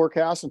crappy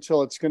forecast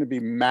until it's going to be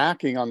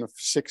macking on the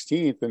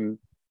 16th and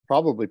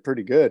probably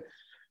pretty good.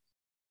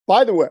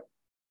 By the way,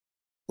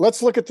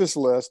 let's look at this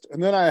list,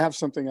 and then I have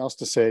something else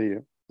to say to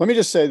you. Let me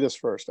just say this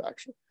first,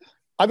 actually.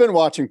 I've been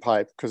watching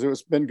Pipe because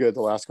it's been good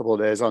the last couple of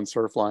days on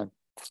Surfline.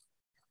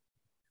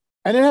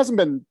 And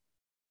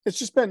it's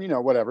just been,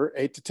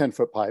 8 to 10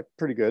 foot pipe,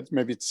 pretty good.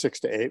 Maybe it's 6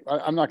 to 8.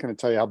 I'm not going to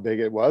tell you how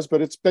big it was,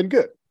 but it's been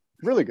good,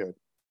 really good.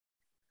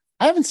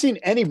 I haven't seen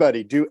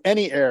anybody do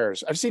any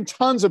airs. I've seen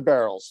tons of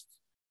barrels.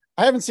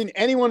 I haven't seen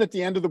anyone at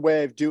the end of the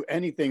wave do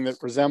anything that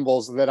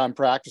resembles that I'm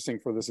practicing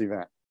for this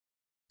event.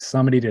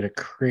 Somebody did a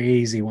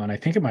crazy one. I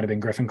think it might have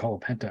been Griffin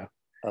Colapinto.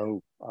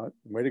 Oh,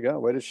 way to go.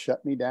 Way to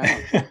shut me down.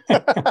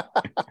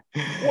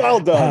 Well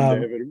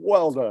done, David.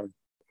 Well done.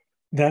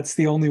 That's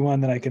the only one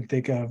that I can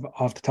think of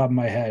off the top of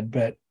my head.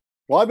 But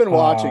I've been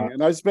watching,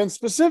 and I've been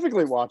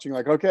specifically watching,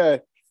 like,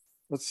 okay,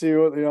 let's see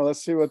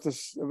what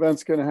this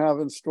event's going to have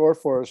in store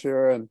for us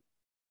here. And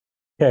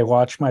okay,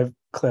 watch my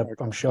clip.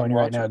 I'm showing you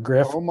right now.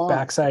 Griff,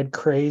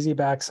 crazy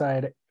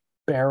backside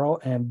barrel,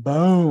 and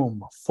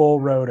boom, full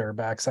rotor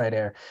backside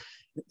air.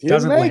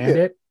 Doesn't land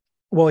it.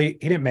 Well, he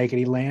didn't make it.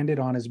 He landed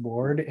on his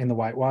board in the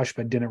whitewash,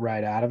 but didn't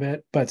ride out of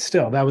it. But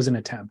still, that was an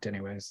attempt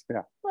anyways.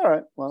 Yeah. All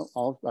right.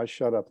 Well, I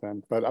shut up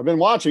then. But I've been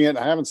watching it.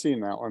 I haven't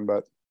seen that one.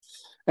 But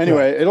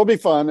anyway, It'll be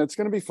fun. It's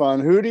going to be fun.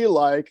 Who do you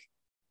like?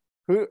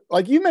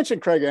 Like you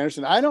mentioned Craig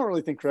Anderson. I don't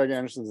really think Craig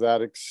Anderson's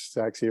that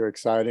sexy or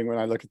exciting when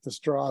I look at this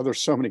draw. There's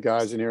so many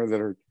guys in here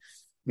that are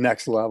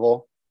next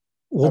level.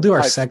 We'll do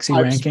our sexy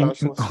ranking.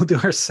 We'll do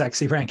our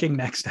sexy ranking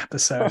next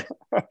episode.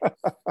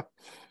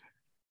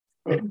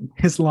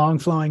 His long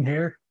flowing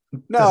hair.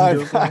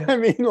 No, I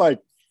mean like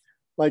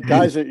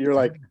guys that you're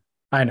like,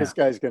 I know this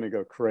guy's going to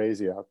go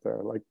crazy out there.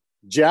 Like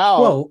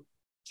Joao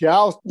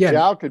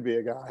could be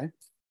a guy.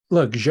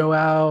 Look,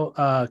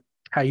 Joao,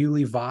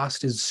 Kayuli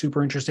Vost is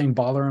super interesting.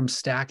 Ballroom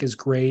Stack is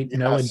great. Yes.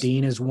 Noah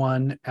Dean is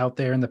one out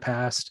there in the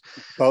past.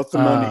 Both the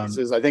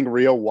Monizes. I think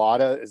Rio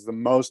Wada is the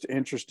most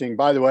interesting.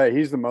 By the way,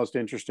 he's the most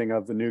interesting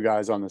of the new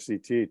guys on the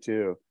CT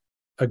too.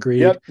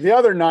 Agreed. The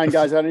other 9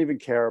 guys I don't even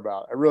care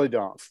about. I really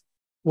don't.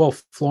 Well,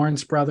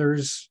 Florence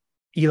Brothers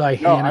Eli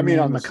No, I mean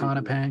Hanneman, on the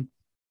McConaughey.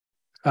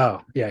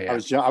 Oh, yeah.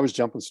 I was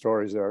jumping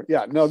stories there.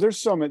 Yeah, no, there's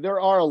so many. There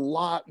are a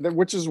lot,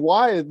 which is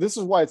why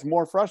it's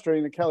more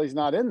frustrating that Kelly's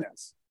not in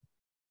this.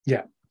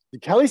 Yeah.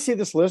 Did Kelly see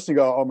this list and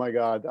go, "Oh my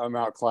God, I'm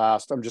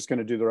outclassed. I'm just going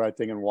to do the right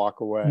thing and walk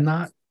away"?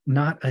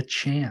 Not a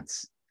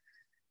chance.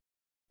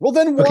 Well,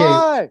 then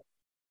why?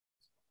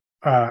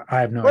 I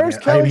have no Where's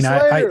idea. Kelly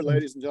Slater,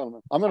 ladies and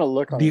gentlemen? I'm going to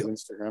look on his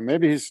Instagram.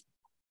 Maybe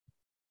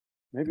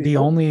the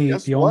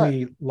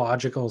only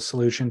logical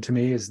solution to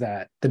me is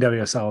that the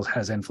WSL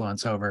has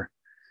influence over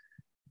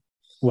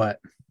what?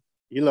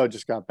 Elo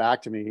just got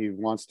back to me. He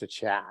wants to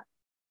chat.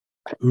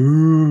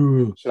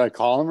 Ooh. Should I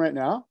call him right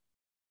now?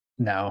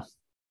 No.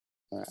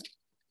 All right.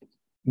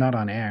 Not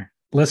on air.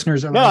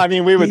 Listeners are no, I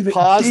mean, we would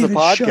pause the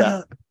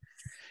podcast.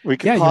 We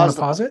could you want to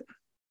pause it?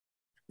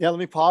 Yeah, let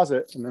me pause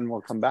it and then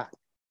we'll come back.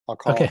 I'll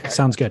call. Okay,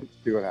 sounds good.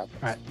 See what happens.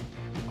 All right.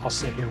 I'll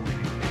sit here waiting.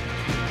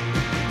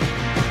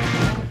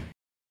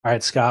 All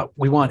right, Scott,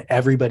 we want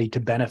everybody to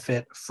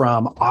benefit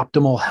from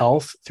optimal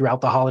health throughout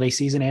the holiday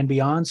season and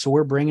beyond. So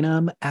we're bringing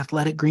them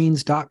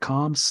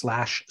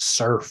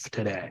athleticgreens.com/surf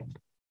today.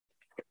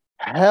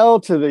 Hell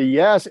to the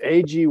yes,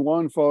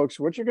 AG1, folks.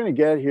 What you're going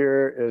to get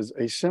here is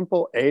a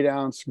simple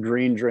 8-ounce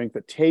green drink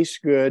that tastes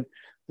good,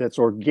 that's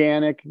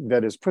organic,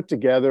 that is put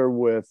together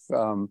with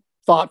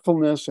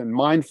thoughtfulness and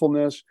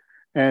mindfulness.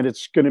 And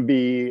it's going to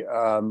be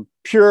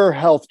pure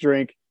health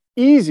drink,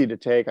 easy to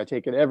take. I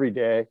take it every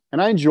day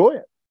and I enjoy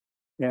it.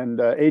 And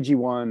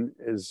AG1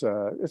 is,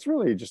 it's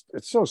really just,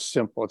 it's so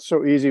simple. It's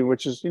so easy,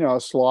 which is, a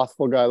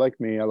slothful guy like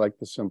me. I like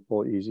the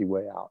simple, easy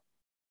way out.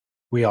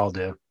 We all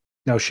do.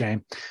 No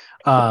shame.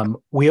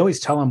 We always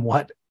tell them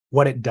what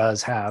it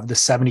does have, the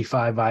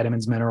 75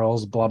 vitamins,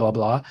 minerals, blah, blah,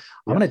 blah.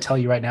 I'm going to tell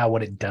you right now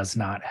what it does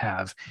not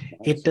have.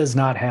 It does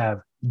not have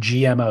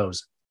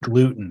GMOs,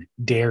 gluten,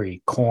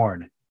 dairy,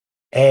 corn,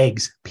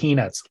 eggs,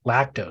 peanuts,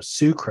 lactose,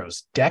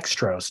 sucrose,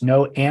 dextrose,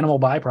 no animal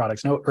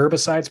byproducts, no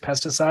herbicides,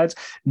 pesticides,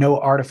 no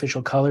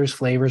artificial colors,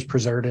 flavors,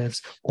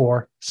 preservatives,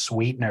 or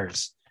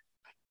sweeteners.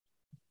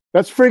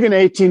 That's friggin'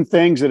 18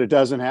 things that it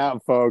doesn't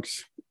have,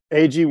 folks.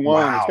 AG1,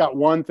 wow. It's got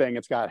one thing.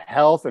 It's got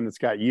health and it's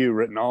got you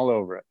written all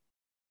over it.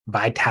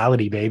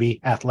 Vitality,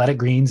 baby.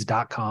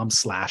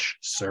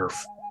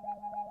 athleticgreens.com/surf.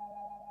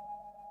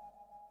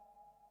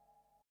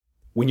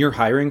 When you're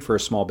hiring for a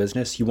small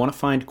business, you want to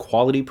find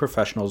quality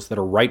professionals that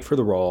are right for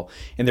the role,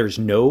 and there's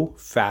no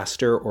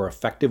faster or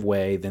effective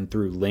way than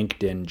through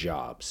LinkedIn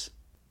Jobs.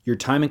 Your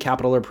time and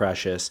capital are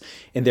precious,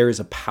 and there is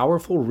a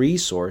powerful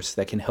resource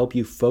that can help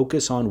you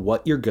focus on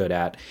what you're good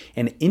at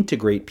and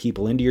integrate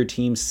people into your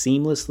team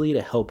seamlessly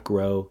to help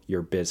grow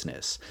your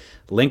business.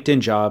 LinkedIn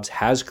Jobs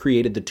has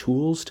created the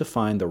tools to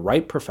find the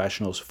right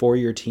professionals for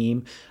your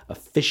team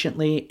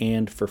efficiently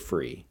and for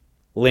free.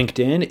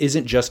 LinkedIn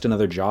isn't just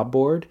another job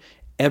board.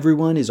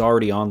 Everyone is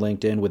already on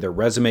LinkedIn with their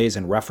resumes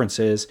and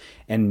references,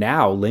 and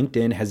now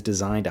LinkedIn has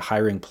designed a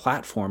hiring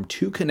platform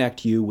to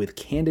connect you with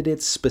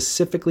candidates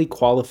specifically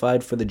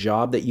qualified for the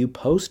job that you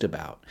post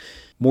about.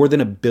 More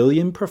than 1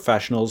 billion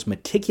professionals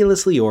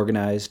meticulously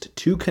organized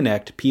to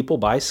connect people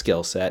by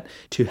skill set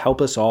to help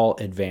us all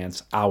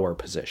advance our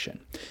position.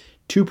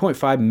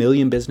 2.5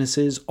 million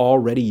businesses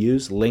already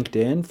use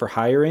LinkedIn for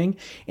hiring,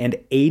 and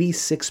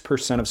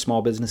 86% of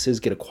small businesses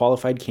get a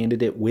qualified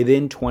candidate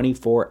within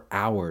 24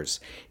 hours.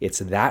 It's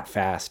that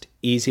fast,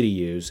 easy to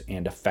use,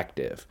 and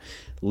effective.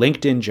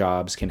 LinkedIn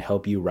Jobs can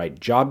help you write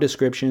job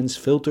descriptions,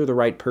 filter the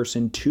right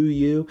person to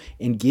you,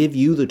 and give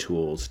you the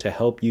tools to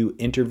help you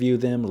interview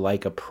them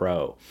like a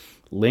pro.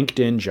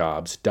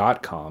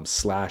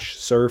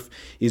 LinkedInjobs.com/surf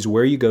is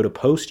where you go to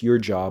post your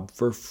job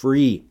for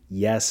free.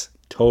 Yes,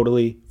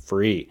 totally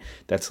free.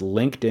 That's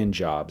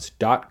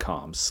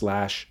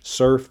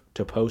LinkedInjobs.com/surf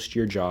to post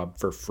your job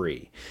for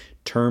free.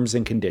 Terms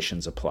and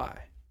conditions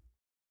apply.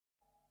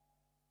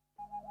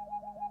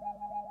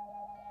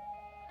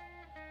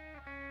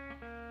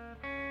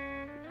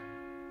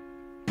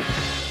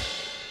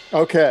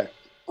 Okay.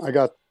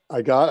 I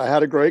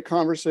had a great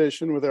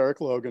conversation with Eric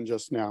Logan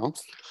just now.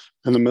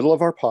 In the middle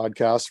of our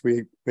podcast,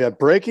 we had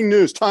breaking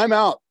news. Time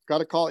out. Got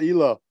to call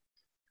Elo.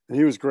 And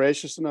he was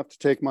gracious enough to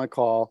take my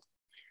call.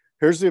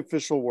 Here's the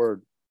official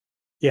word.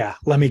 Yeah,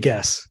 let me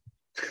guess.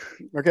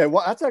 Okay,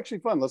 well, that's actually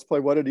fun. Let's play.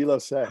 What did Elo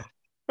say?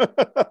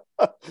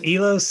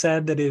 Elo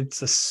said that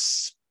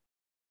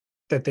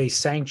that they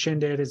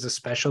sanctioned it as a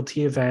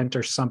specialty event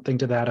or something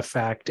to that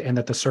effect, and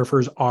that the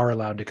surfers are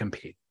allowed to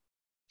compete.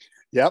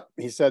 Yep,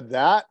 he said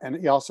that, and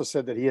he also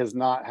said that he has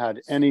not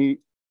had any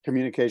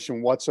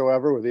communication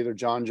whatsoever with either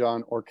John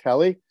or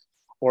Kelly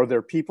or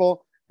their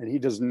people, and he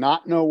does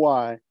not know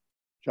why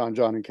John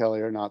and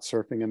Kelly are not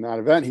surfing in that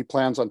event. He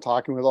plans on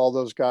talking with all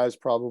those guys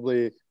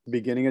probably the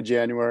beginning of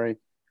January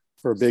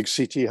for a big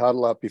CT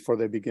huddle up before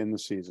they begin the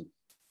season.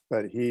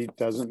 But he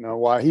doesn't know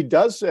why. He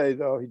does say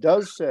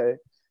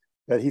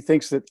that he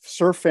thinks that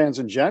surf fans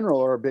in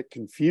general are a bit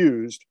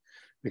confused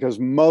because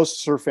most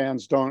surf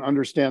fans don't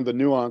understand the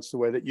nuance the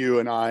way that you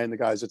and I and the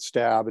guys at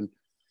Stab and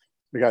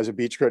the guys at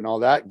Beach Grit and all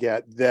that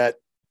get, that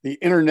the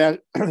internet,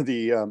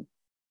 the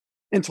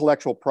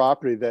intellectual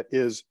property that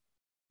is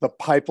the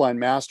Pipeline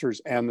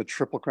Masters and the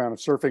Triple Crown of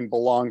Surfing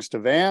belongs to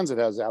Vans. It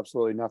has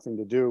absolutely nothing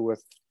to do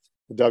with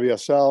the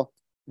WSL.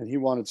 And he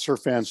wanted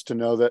surf fans to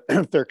know that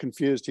if they're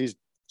confused, he's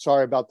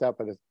sorry about that,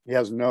 but he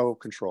has no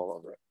control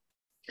over it.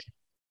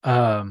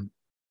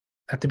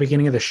 At the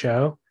beginning of the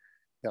show,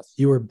 yes,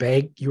 you were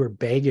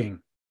begging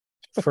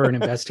for an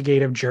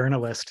investigative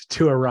journalist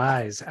to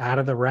arise out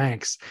of the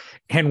ranks,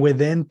 and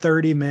within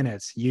 30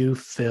 minutes, you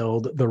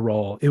filled the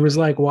role. It was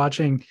like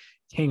watching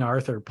King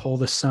Arthur pull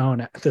the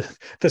sword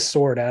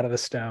out of the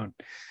stone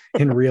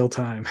in real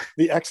time.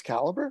 The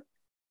Excalibur?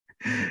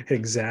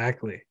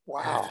 Exactly.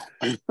 Wow.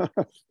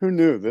 Who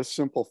knew this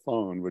simple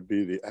phone would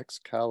be the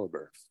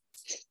Excalibur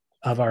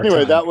of our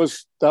anyway time.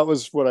 that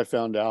was what I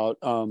found out.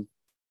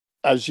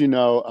 As you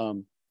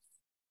know,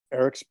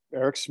 Eric's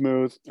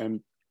Smooth,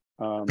 and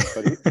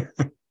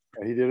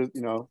but he did it,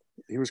 you know,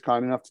 he was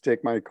kind enough to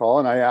take my call,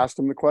 and I asked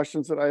him the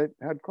questions that I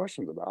had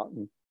questions about.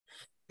 And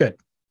good.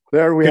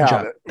 There we Good have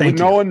job. it. Thank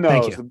no you. one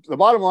knows. Thank you. The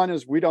bottom line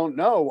is we don't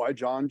know why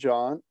John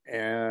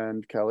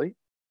and Kelly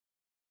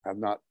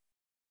don't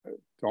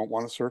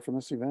want to surf in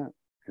this event.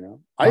 You know,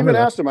 I even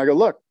asked him, I go,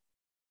 look,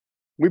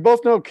 we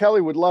both know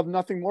Kelly would love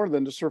nothing more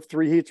than to surf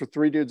 3 heats with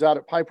 3 dudes out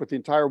at Pipe with the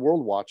entire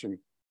world watching,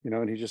 you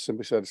know, and he just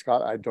simply said,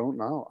 Scott, I don't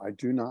know. I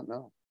do not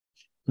know.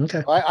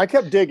 Okay. I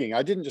kept digging.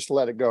 I didn't just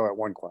let it go at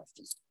one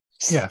question.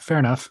 Yeah, fair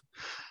enough.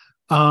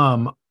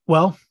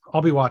 Well,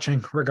 I'll be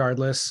watching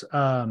regardless.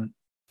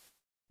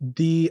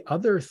 The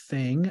other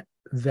thing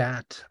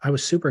that I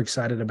was super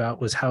excited about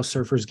was How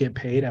Surfers Get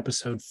Paid,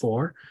 episode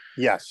 4.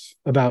 Yes.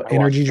 About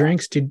energy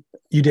drinks. Did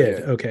you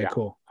did? Okay, yeah,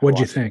 cool. What'd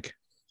you think?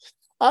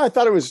 I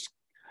thought it was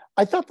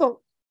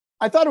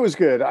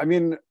good. I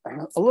mean,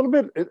 a little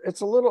bit,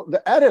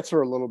 the edits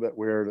are a little bit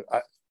weird.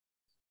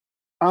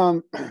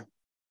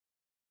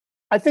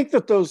 I think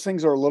that those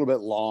things are a little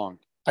bit long.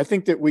 I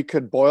think that we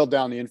could boil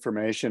down the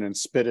information and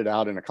spit it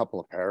out in a couple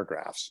of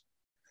paragraphs.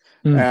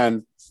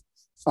 And,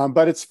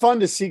 but it's fun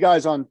to see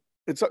guys on,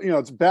 it's, you know,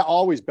 it's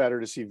always better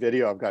to see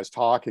video of guys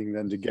talking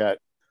than to get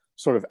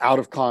sort of out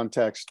of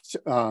context,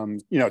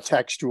 you know,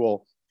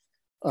 textual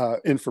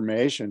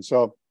information.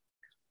 So,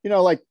 you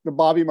know, like the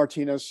Bobby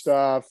Martinez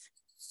stuff,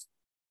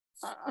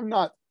 I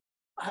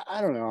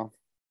don't know.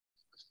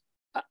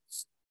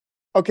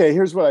 Okay,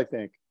 here's what I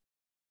think.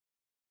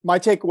 My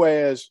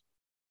takeaway is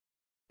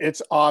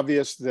it's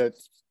obvious that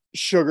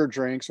sugar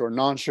drinks or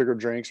non-sugar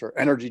drinks or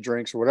energy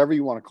drinks or whatever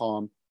you want to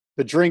call them,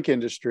 the drink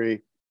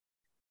industry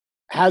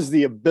has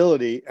the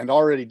ability, and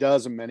already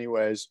does in many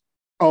ways,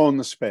 own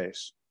the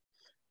space.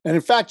 And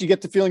in fact, you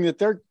get the feeling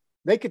that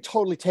they could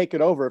totally take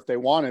it over if they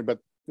wanted, but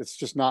it's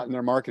just not in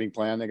their marketing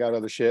plan. They got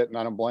other shit, and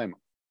I don't blame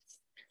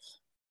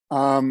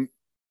them.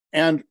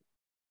 And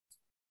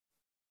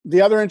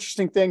the other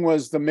interesting thing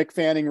was the Mick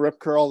Fanning Rip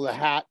Curl the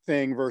hat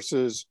thing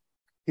versus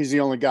he's the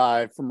only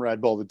guy from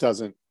Red Bull that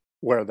doesn't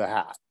wear the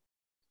hat.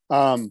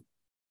 And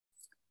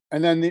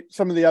then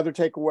some of the other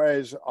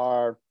takeaways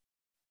are,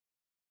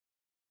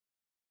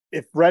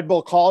 if Red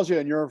Bull calls you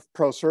and you're a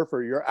pro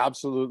surfer, you're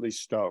absolutely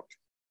stoked.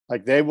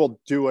 Like, they will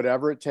do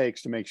whatever it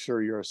takes to make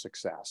sure you're a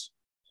success.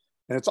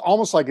 And it's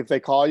almost like if they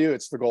call you,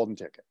 it's the golden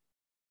ticket.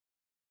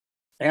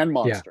 And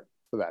Monster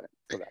for that.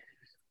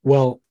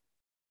 Well,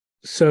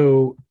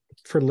 so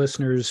for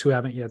listeners who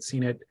haven't yet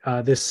seen it,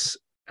 this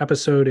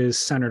episode is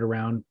centered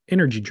around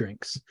energy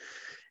drinks.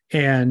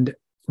 And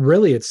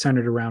really it's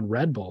centered around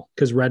Red Bull,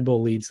 because Red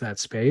Bull leads that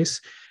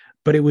space.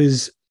 But it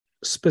was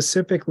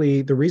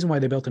specifically, the reason why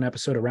they built an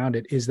episode around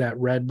it is that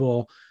Red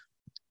Bull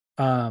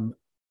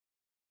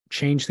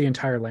changed the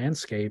entire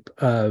landscape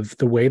of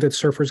the way that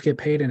surfers get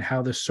paid and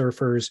how the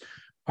surfers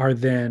are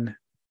then,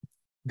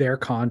 their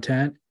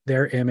content,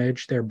 their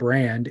image, their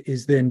brand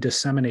is then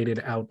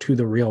disseminated out to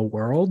the real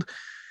world.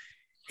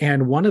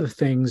 And one of the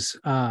things,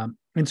 and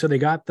so they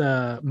got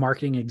the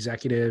marketing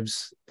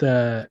executives,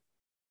 the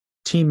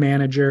team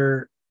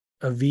manager,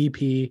 a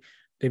VP,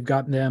 they've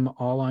gotten them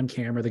all on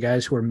camera, the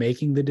guys who are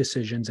making the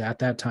decisions at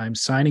that time,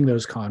 signing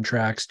those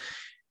contracts,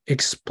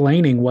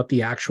 explaining what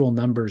the actual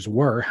numbers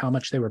were, how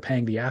much they were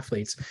paying the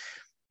athletes.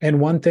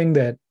 And one thing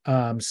that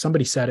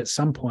somebody said at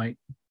some point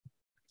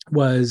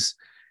was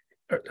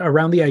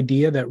around the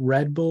idea that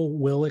Red Bull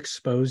will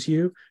expose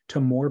you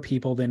to more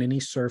people than any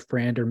surf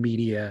brand or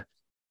media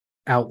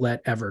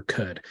outlet ever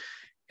could.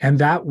 And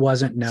that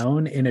wasn't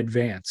known in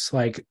advance.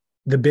 Like,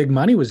 the big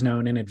money was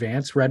known in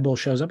advance. Red Bull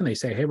shows up and they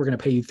say, hey, we're going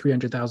to pay you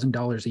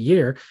 $300,000 a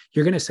year.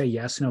 You're going to say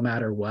yes, no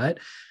matter what.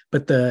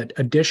 But the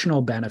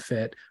additional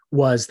benefit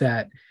was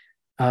that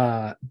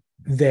you're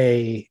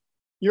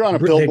on a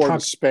billboard in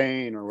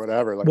Spain or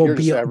whatever. Like, well,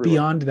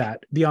 beyond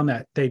that,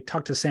 they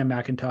talked to Sam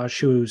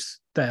McIntosh, who's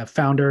the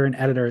founder and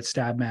editor at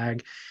Stab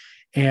Mag.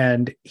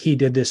 And he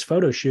did this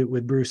photo shoot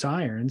with Bruce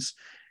Irons.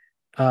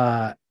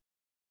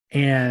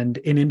 And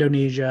in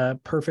Indonesia,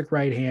 perfect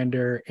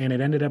right-hander, and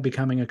it ended up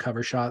becoming a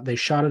cover shot. They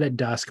shot it at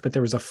dusk, but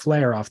there was a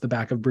flare off the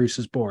back of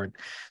Bruce's board.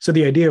 So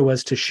the idea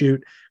was to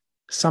shoot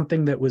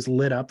something that was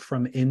lit up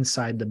from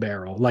inside the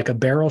barrel, like a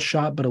barrel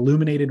shot, but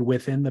illuminated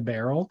within the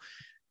barrel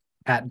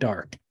at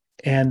dark.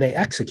 and they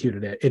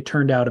executed it. It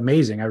turned out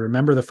amazing. I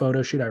remember the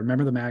photo shoot. I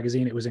remember the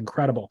magazine. It was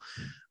incredible.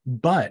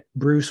 But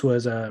Bruce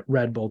was a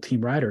Red Bull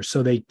team rider.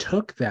 So they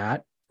took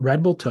that,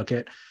 Red Bull took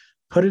it,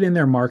 put it in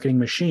their marketing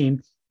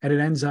machine, and it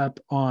ends up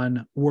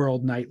on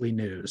World Nightly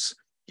News.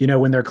 You know,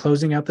 when they're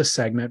closing out the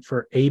segment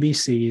for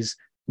ABC's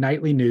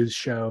nightly news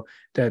show,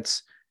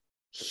 that's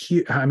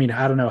huge. I mean,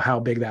 I don't know how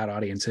big that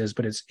audience is,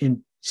 but it's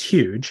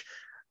huge.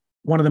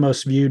 One of the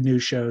most viewed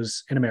news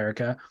shows in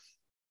America.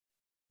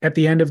 At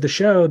the end of the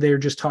show, they're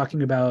just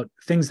talking about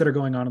things that are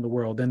going on in the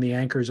world. And the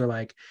anchors are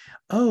like,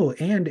 oh,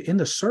 and in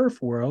the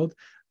surf world,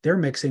 they're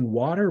mixing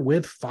water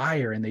with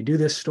fire. And they do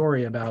this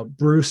story about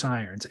Bruce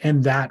Irons.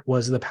 And that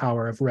was the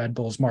power of Red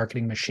Bull's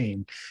marketing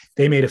machine.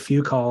 They made a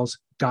few calls,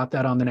 got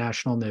that on the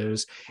national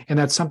news. And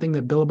that's something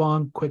that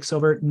Billabong,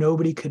 Quiksilver,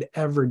 nobody could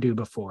ever do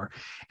before.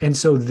 And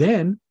so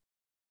then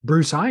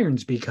Bruce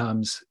Irons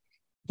becomes,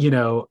 you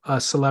know, a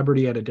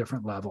celebrity at a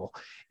different level.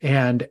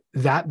 And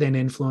that then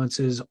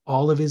influences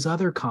all of his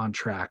other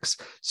contracts.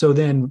 So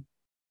then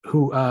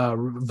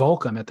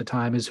Volcom at the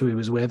time is who he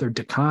was with, or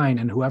Dakine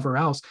and whoever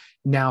else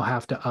now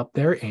have to up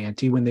their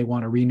ante when they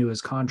want to renew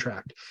his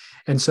contract.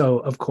 And so,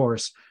 of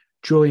course,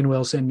 Julian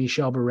Wilson,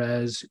 Michelle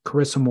Perez,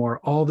 Carissa Moore,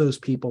 all those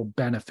people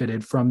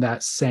benefited from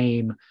that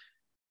same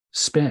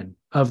spin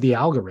of the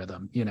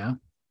algorithm, you know?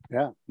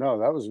 Yeah, no,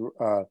 that was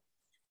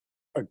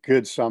a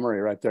good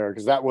summary right there,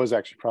 because that was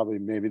actually probably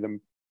maybe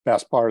the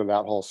best part of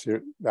that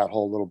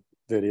whole little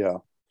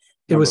video.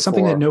 It was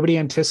something that nobody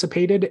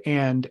anticipated,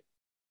 and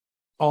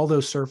all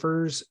those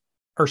surfers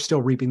are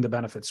still reaping the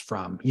benefits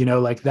from, you know,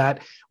 like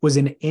that was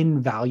an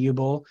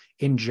invaluable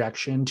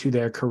injection to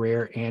their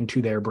career and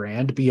to their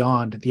brand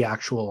beyond the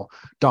actual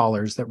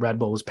dollars that Red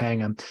Bull was paying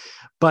them.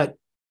 But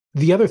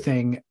the other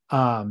thing,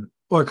 or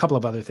a couple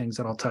of other things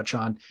that I'll touch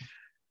on.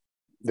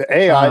 The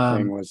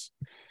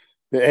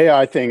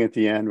AI thing at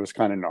the end was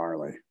kind of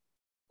gnarly.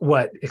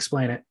 What?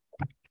 Explain it.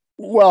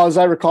 Well, as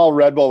I recall,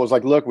 Red Bull was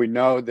like, look, we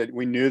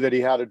knew that he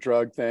had a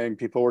drug thing.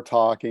 People were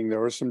talking. There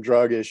were some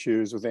drug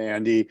issues with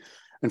Andy.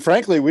 And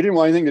frankly, we didn't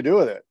want anything to do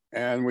with it.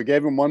 And we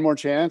gave him one more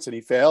chance and he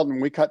failed, and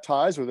we cut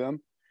ties with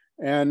him.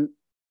 And,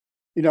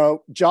 you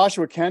know,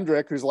 Joshua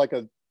Kendrick, who's like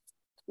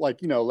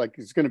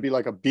he's going to be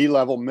like a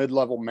B-level,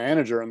 mid-level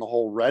manager in the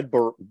whole Red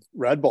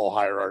Bull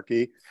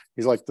hierarchy.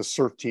 He's like the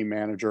surf team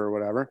manager or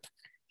whatever.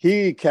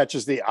 He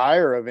catches the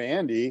ire of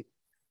Andy.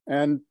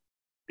 And,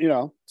 you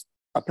know,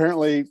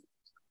 apparently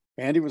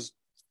Andy was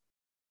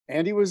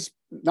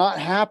not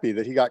happy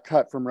that he got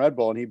cut from Red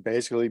Bull, and he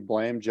basically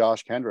blamed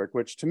Josh Kendrick,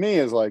 which to me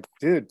is like,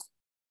 dude,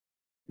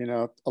 you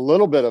know, a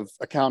little bit of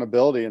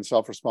accountability and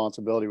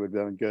self-responsibility would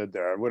have been good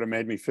there. It would have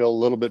made me feel a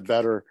little bit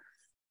better,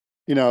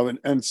 you know,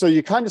 and so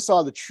you kind of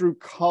saw the true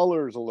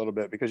colors a little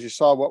bit, because you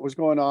saw what was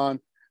going on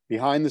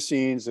behind the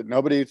scenes that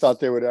nobody thought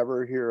they would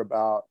ever hear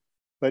about.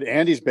 But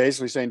Andy's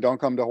basically saying, don't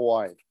come to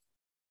Hawaii.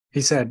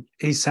 He sent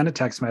a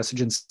text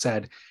message and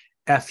said,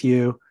 F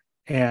you,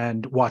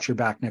 and watch your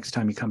back next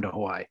time you come to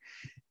Hawaii.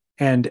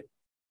 And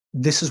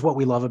this is what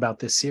we love about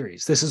this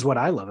series. This is what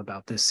I love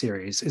about this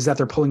series, is that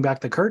they're pulling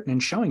back the curtain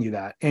and showing you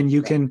that. And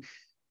you can,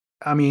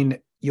 I mean,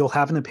 you'll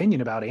have an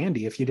opinion about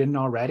Andy. If you didn't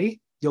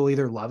already, you'll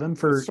either love him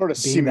for sort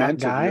of being that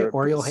guy,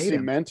 or you'll hate him.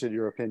 Cemented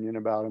your opinion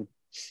about him.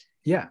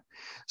 Yeah.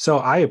 So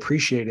I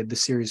appreciated the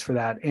series for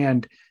that.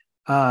 And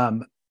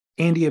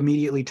Andy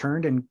immediately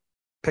turned and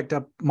picked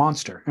up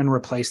Monster and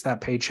replaced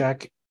that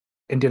paycheck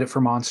and did it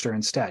for Monster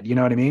instead. You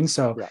know what I mean?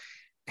 So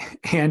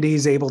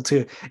Andy's able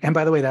to, and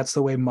by the way, that's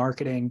the way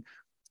marketing,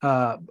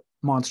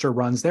 Monster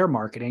runs their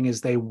marketing,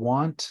 is they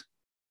want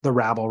the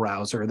rabble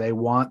rouser. They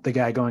want the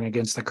guy going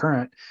against the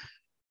current.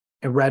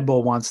 And Red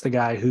Bull wants the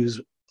guy who's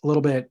a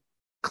little bit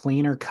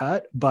cleaner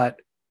cut, but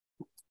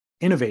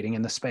innovating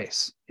in the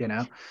space, you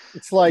know?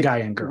 It's like guy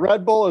and girl.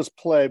 Red Bull is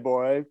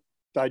Playboy,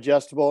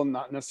 digestible,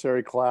 not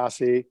necessarily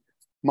classy.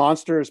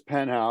 Monster is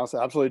Penthouse,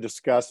 absolutely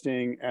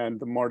disgusting, and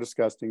the more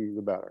disgusting,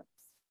 the better.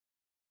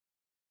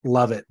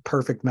 Love it.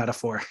 Perfect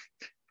metaphor.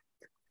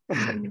 I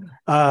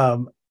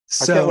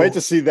can't wait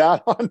to see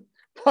that on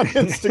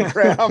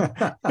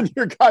Instagram. And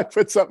your guy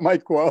puts up my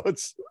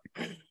quotes.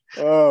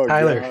 Oh,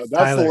 Tyler, God.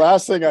 That's the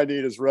last thing I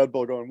need is Red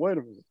Bull going, wait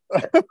a minute.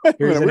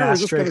 Here's an we were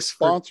just going to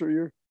sponsor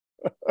you.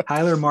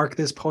 Tyler, mark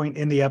this point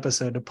in the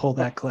episode to pull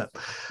that clip.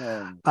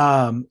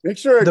 Make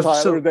sure,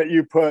 Tyler, that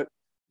you put,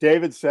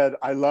 David said,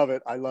 I love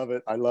it, I love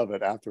it, I love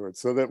it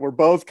afterwards, so that we're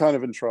both kind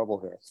of in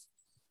trouble here.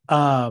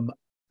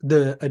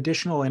 The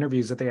additional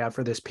interviews that they have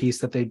for this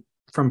piece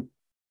from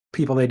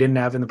people they didn't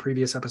have in the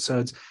previous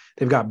episodes,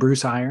 they've got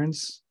Bruce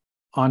Irons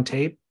on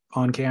tape,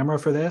 on camera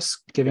for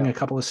this, giving a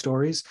couple of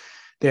stories.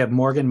 They have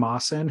Morgan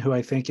Mawson, who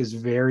I think is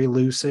very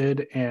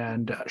lucid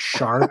and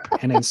sharp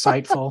and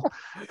insightful.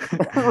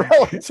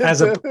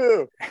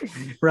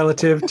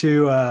 Relative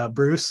to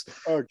Bruce.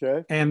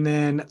 Okay. And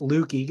then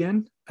Luke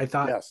Egan, I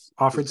thought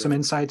offered some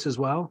insights as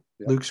well.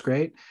 Yep. Luke's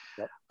great.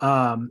 Yep.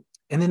 And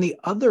then the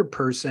other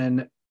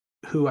person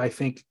who I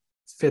think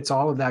fits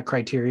all of that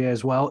criteria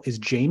as well is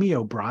Jamie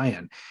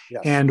O'Brien.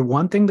 Yes. And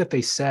one thing that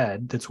they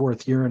said that's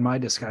worth your and my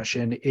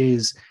discussion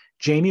is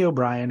Jamie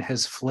O'Brien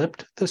has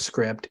flipped the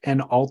script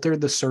and altered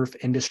the surf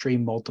industry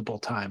multiple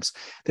times.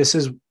 This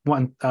is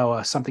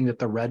something that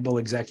the Red Bull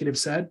executive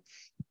said.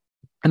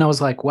 And I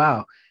was like,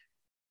 wow,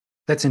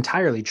 that's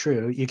entirely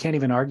true. You can't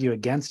even argue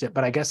against it.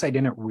 But I guess I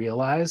didn't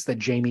realize that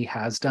Jamie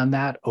has done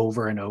that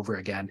over and over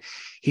again.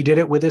 He did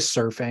it with his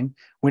surfing,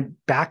 went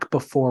back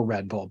before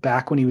Red Bull,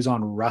 back when he was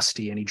on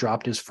Rusty and he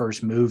dropped his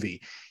first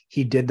movie.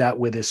 He did that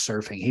with his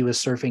surfing. He was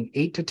surfing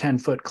 8 to 10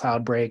 foot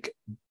cloud break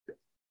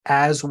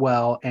as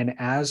well and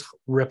as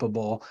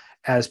rippable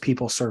as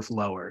people surf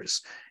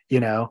lowers,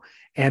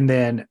 and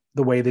then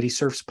the way that he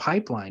surfs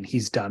pipeline,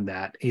 he's done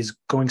that. He's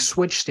going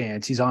switch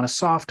stance, he's on a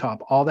soft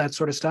top, all that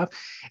sort of stuff.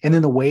 And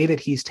then the way that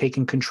he's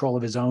taken control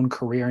of his own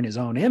career and his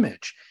own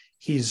image,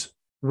 he's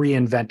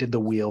reinvented the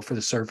wheel for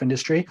the surf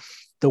industry.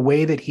 The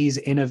way that he's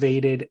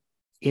innovated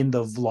in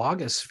the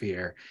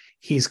vlogosphere,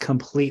 he's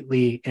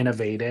completely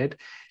innovated.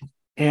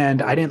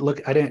 And I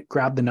didn't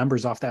grab the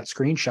numbers off that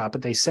screenshot,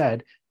 but they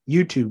said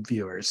YouTube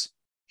viewers.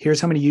 Here's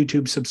how many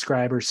YouTube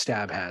subscribers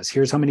Stab has.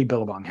 Here's how many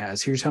Billabong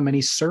has. Here's how many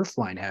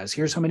Surfline has.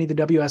 Here's how many the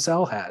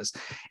WSL has.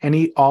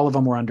 And all of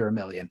them were under 1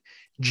 million.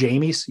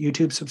 Jamie's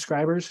YouTube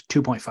subscribers,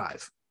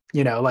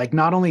 2.5.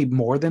 Not only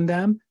more than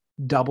them,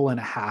 double and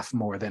a half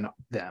more than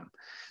them.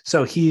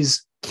 So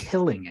he's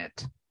killing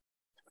it.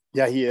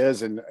 Yeah, he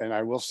is. And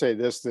I will say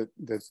this,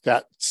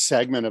 that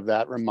segment of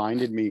that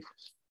reminded me,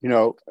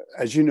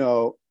 as you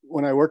know,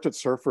 when I worked at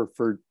Surfer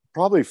for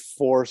probably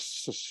 4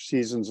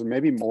 seasons and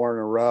maybe more in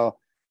a row,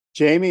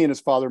 Jamie and his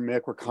father,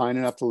 Mick, were kind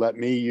enough to let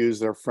me use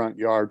their front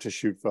yard to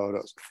shoot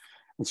photos.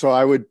 And so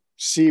I would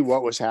see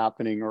what was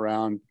happening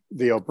around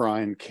the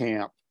O'Brien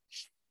camp.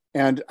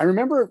 And I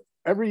remember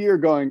every year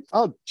going,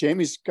 oh,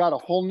 Jamie's got a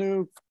whole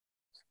new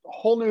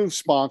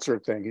sponsor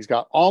thing. He's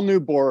got all new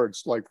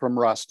boards, like from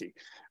Rusty.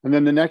 And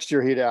then the next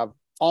year he'd have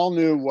all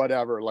new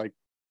whatever, like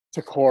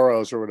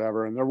Tocoro's or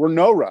whatever. And there were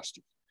no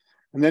Rusty.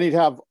 And then he'd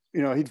have,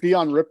 he'd be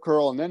on Rip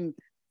Curl. And then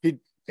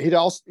he'd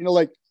also,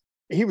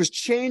 he was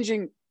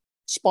changing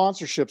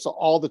sponsorships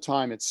all the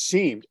time, it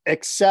seemed,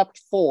 except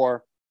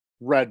for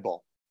Red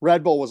Bull.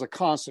 Red Bull was a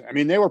constant. I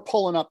mean, they were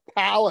pulling up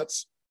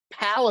pallets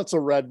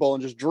of Red Bull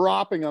and just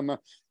dropping them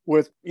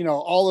with,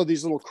 all of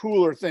these little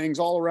cooler things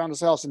all around his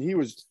house. And he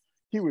was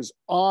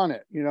on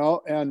it,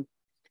 and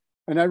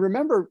I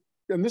remember,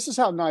 and this is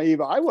how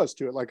naive I was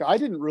to it. Like, I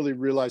didn't really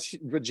realize,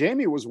 but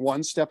Jamie was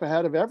one step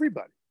ahead of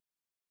everybody.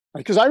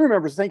 Because I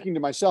remember thinking to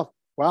myself,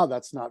 wow,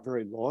 that's not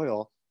very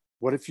loyal.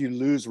 What if you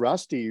lose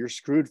Rusty? You're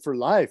screwed for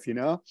life,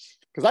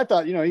 Because I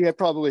thought, he had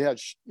probably had,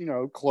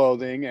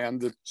 clothing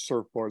and the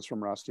surfboards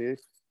from Rusty.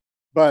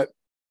 But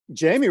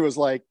Jamie was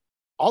like,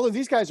 all of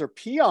these guys are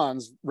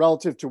peons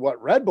relative to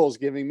what Red Bull's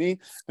giving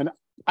me. And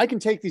I can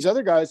take these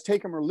other guys,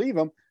 take them or leave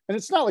them. And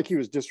it's not like he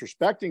was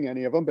disrespecting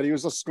any of them, but he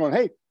was just going,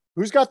 hey,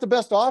 who's got the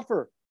best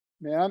offer,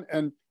 man?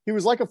 And he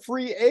was like a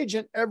free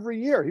agent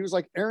every year. He was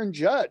like Aaron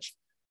Judge.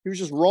 He was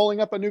just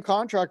rolling up a new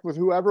contract with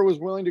whoever was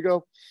willing to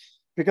go,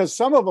 because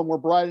some of them were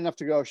bright enough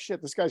to go,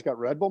 shit, this guy's got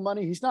Red Bull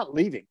money. He's not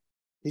leaving.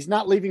 He's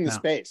not leaving the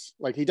space.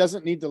 Like, he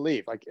doesn't need to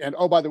leave. Like, and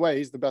oh, by the way,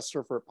 he's the best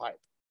surfer at pipe.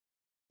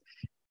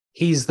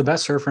 He's the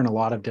best surfer in a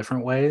lot of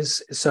different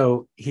ways.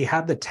 So he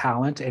had the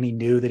talent and he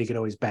knew that he could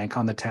always bank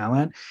on the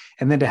talent.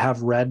 And then to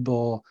have Red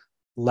Bull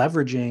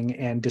leveraging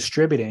and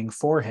distributing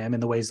for him in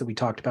the ways that we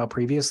talked about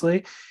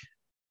previously,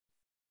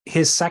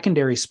 his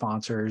secondary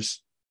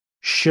sponsors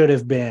should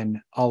have been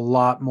a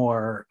lot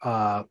more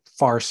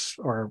farce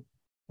or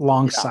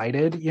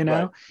long-sighted,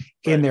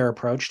 in their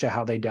approach to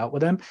how they dealt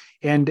with him.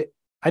 And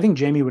I think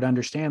Jamie would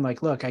understand,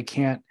 like, look,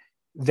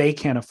 they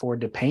can't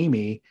afford to pay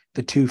me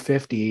the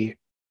 $250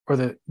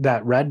 or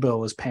that Red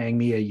Bull is paying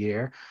me a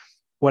year.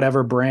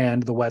 Whatever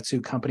brand, the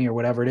wetsuit company or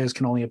whatever it is,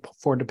 can only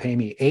afford to pay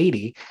me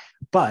 $80,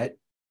 but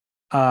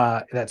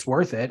that's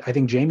worth it. I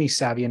think Jamie's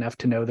savvy enough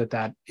to know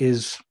that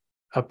is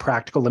a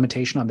practical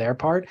limitation on their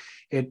part.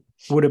 It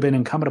would have been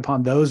incumbent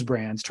upon those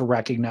brands to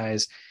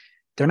recognize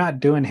they're not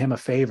doing him a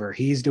favor.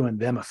 He's doing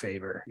them a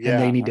favor,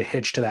 and they need to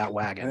hitch to that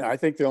wagon. And I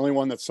think the only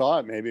one that saw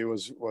it maybe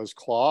was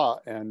Claw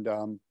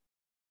and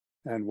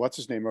what's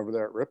his name over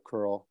there at Rip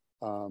Curl,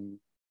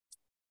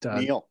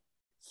 Neil.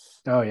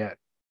 Oh yeah,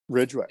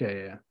 Ridgway.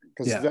 Yeah.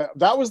 Because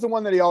that was the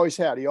one that he always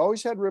had. He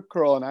always had Rip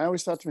Curl, and I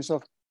always thought to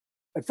myself,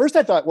 at first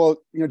I thought, well,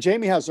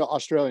 Jamie has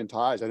Australian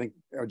ties. I think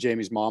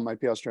Jamie's mom might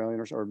be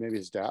Australian or maybe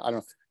his dad. I don't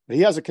know. But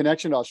he has a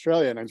connection to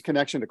Australia and a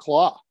connection to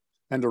Claw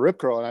and to Rip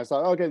Curl. And I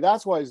thought, okay,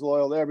 that's why he's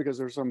loyal there, because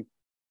there's some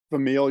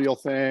familial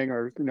thing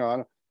or,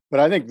 but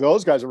I think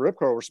those guys at Rip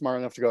Curl were smart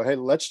enough to go, hey,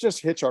 let's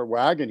just hitch our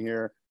wagon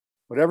here.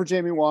 Whatever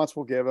Jamie wants,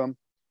 we'll give him.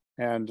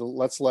 And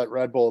let's let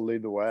Red Bull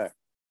lead the way.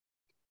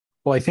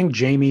 Well, I think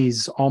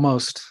Jamie's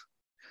almost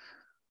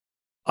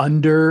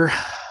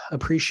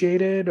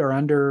underappreciated or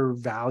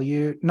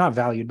undervalued, not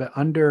valued, but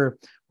under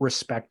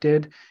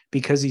respected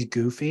because he's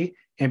goofy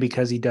and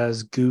because he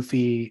does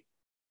goofy,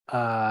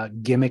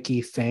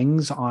 gimmicky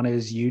things on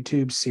his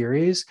YouTube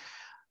series.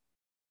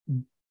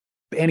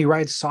 And he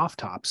rides soft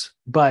tops,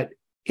 but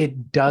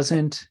it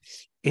doesn't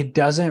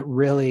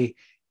really,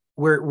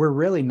 we're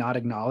really not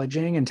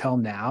acknowledging until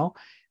now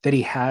that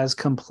he has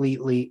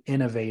completely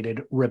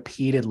innovated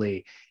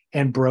repeatedly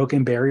and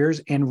broken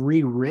barriers and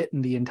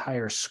rewritten the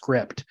entire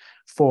script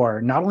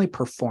for not only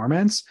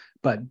performance,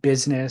 but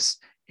business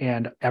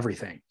and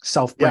everything,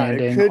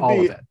 self-branding,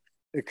 all of it.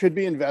 It could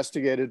be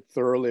investigated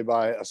thoroughly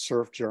by a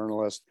surf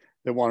journalist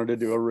that wanted to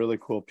do a really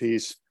cool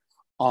piece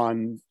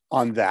on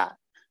that.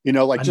 You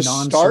know, like a just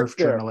non-surf start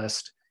there.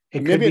 Journalist.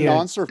 It Maybe could be a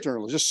non-surf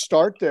journalist. Just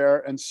start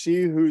there and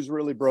see who's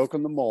really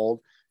broken the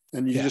mold.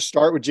 And you just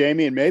start with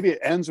Jamie, and maybe it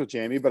ends with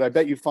Jamie, but I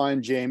bet you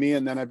find Jamie,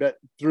 and then I bet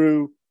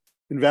through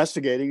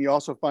investigating, you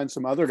also find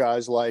some other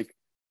guys like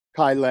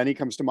Kai Lenny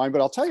comes to mind.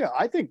 But I'll tell you,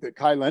 I think that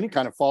Kai Lenny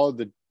kind of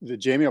followed the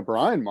Jamie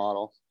O'Brien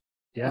model.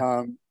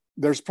 Yeah.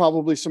 There's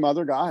probably some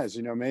other guys,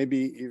 you know,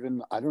 maybe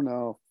even, I don't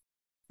know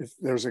if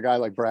there's a guy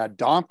like Brad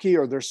Domke,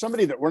 or there's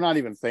somebody that we're not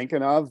even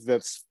thinking of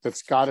that's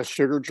got a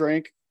sugar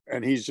drink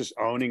and he's just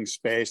owning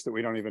space that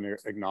we don't even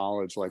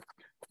acknowledge, like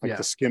the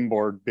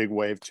Skimboard Big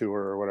Wave Tour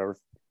or whatever.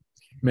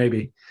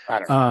 Maybe. I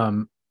don't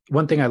know.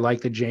 One thing I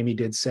like that Jamie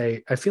did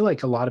say, I feel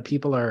like a lot of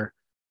people or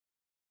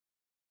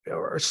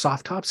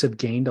soft tops have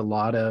gained a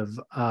lot of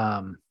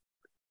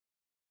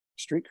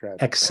street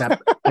cred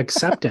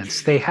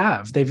acceptance.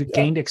 They've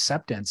gained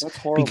acceptance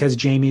because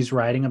Jamie's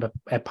riding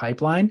a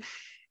pipeline.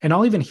 And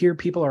I'll even hear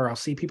people, or I'll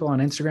see people on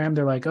Instagram,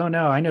 they're like, oh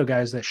no, I know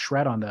guys that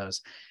shred on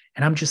those.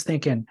 And I'm just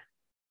thinking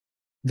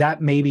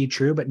that may be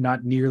true, but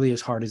not nearly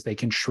as hard as they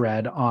can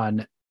shred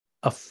on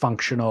a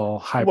functional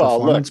high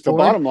performance board.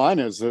 The bottom line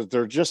is that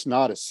they're just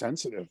not as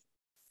sensitive.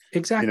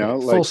 Exactly. You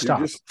know,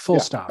 full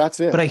stop. That's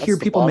it. But I hear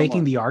people making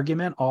line. the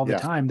argument all the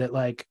time that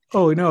like,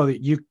 oh no,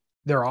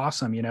 they're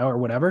awesome, you know, or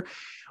whatever.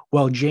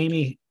 Well,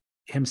 Jamie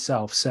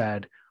himself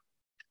said,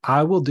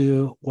 I will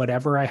do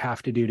whatever I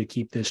have to do to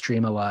keep this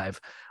dream alive,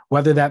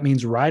 whether that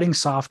means riding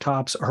soft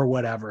tops or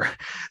whatever.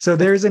 So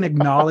there's an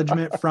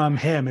acknowledgement from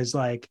him, is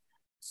like,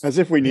 as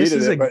if we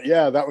needed it, but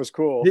yeah, that was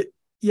cool.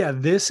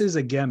 This is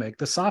a gimmick.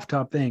 The soft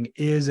top thing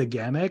is a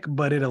gimmick,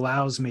 but it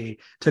allows me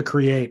to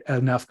create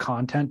enough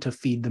content to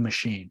feed the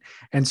machine.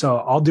 And so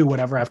I'll do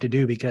whatever I have to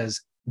do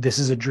because this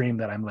is a dream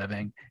that I'm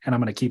living and I'm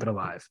going to keep it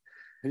alive.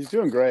 He's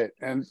doing great.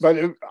 But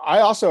I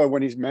also,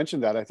 when he's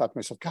mentioned that, I thought to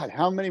myself, God,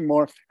 how many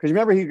more? Because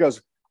remember, he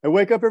goes, I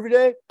wake up every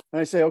day and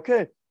I say,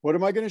 okay, what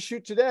am I going to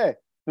shoot today?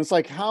 And it's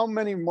like, how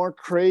many more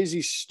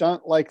crazy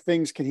stunt-like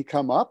things can he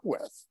come up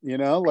with? You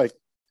know, like,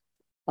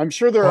 I'm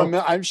sure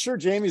I'm sure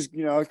Jamie's,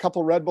 you know, a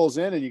couple Red Bulls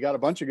in and you got a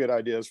bunch of good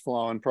ideas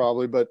flowing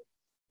probably, but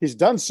he's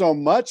done so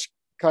much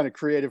kind of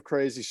creative,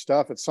 crazy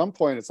stuff. At some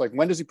point, it's like,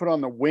 when does he put on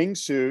the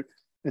wingsuit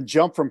and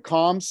jump from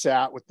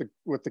ComSat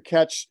with the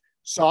catch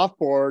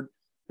softboard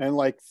and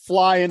like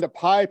fly into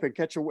pipe and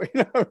catch a wave?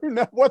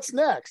 What's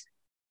next?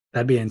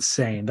 That'd be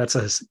insane. That's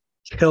a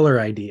killer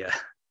idea.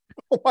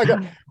 Oh my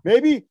God.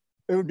 Maybe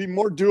it would be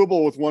more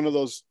doable with one of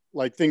those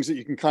like things that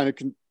you can kind of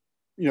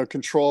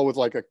control with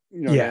like a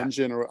an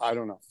engine, or I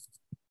don't know.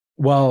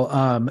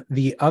 Well,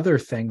 the other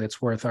thing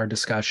that's worth our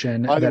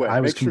discussion. By the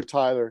way, make sure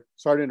Tyler,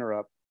 sorry to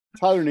interrupt,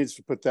 Tyler needs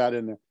to put that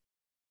in there.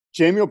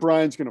 Jamie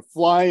O'Brien's going to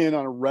fly in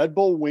on a Red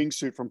Bull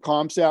wingsuit from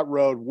ComSat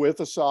Road with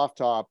a soft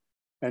top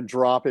and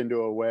drop into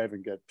a wave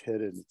and get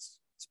pitted. It's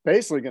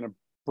basically going to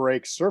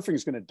break.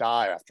 Surfing's going to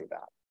die after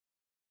that.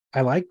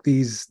 I like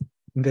this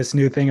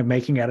new thing of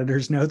making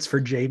editor's notes for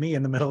Jamie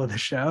in the middle of the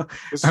show.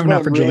 I'm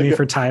not for really Jamie,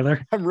 for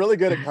Tyler. I'm really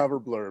good at cover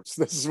blurbs.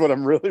 This is what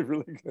I'm really,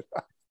 really good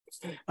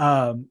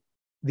at.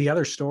 The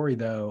other story,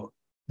 though,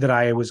 that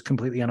I was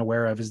completely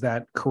unaware of is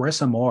that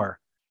Carissa Moore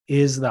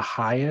is the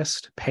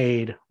highest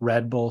paid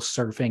Red Bull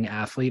surfing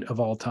athlete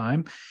of all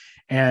time.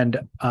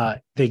 And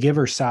they give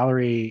her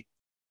salary,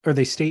 or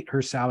they state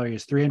her salary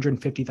is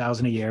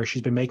 $350,000 a year.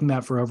 She's been making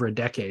that for over a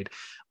decade,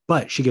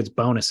 but she gets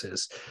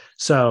bonuses.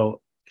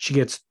 So she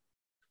gets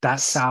that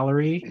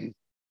salary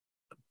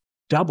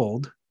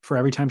doubled for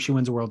every time she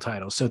wins a world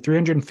title. So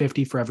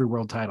 350 for every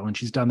world title. And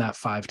she's done that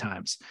 5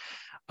 times.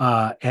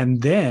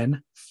 And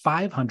then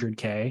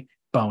 $500K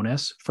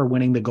bonus for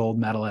winning the gold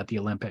medal at the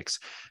Olympics.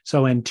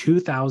 So in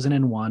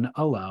 2001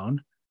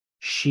 alone,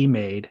 she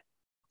made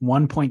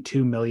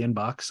 $1.2 million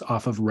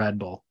off of Red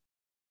Bull.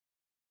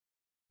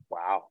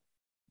 Wow.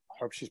 I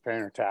hope she's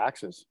paying her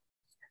taxes.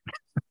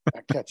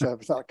 I'll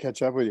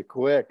catch up with you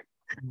quick.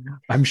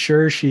 I'm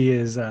sure she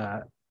is,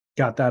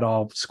 got that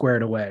all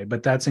squared away,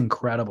 but that's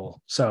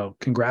incredible. So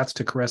congrats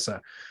to Carissa.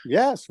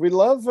 Yes, we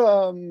love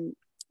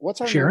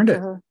what's our name for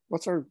her?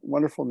 What's our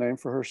wonderful name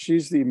for her?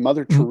 She's the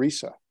Mother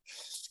Teresa.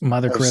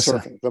 Mother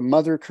Carissa. Surfing. The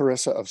Mother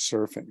Carissa of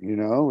surfing. You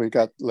know, we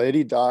got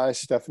Lady Di,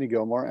 Stephanie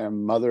Gilmore,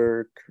 and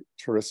Mother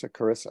Teresa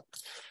Carissa.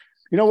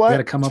 You know what? We got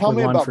to come up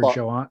with one for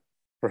Joanne.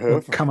 For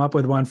who? Come up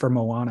with one for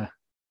Moana.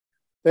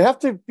 They have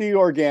to be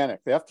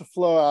organic. They have to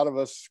flow out of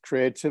us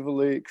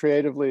creatively,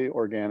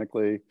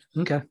 organically.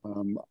 Okay.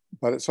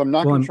 But so I'm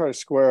not going to try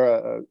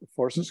to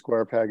force a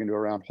square peg into a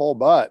round hole,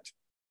 but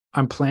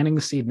I'm planting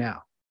the seed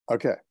now.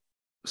 Okay.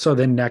 So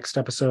then next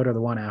episode or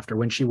the one after,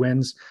 when she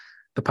wins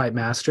the Pipe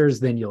Masters,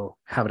 then you'll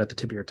have it at the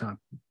tip of your tongue.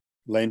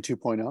 Lane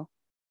 2.0?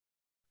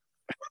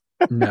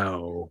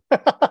 No.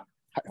 I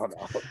don't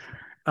know.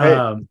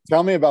 Hey,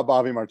 tell me about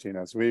Bobby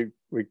Martinez. We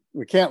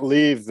can't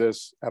leave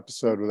this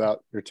episode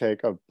without your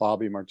take of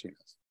Bobby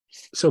Martinez.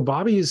 So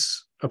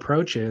Bobby's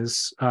approach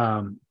is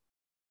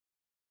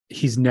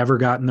he's never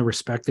gotten the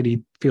respect that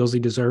he feels he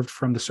deserved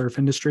from the surf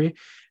industry.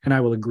 And I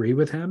will agree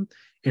with him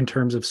in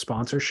terms of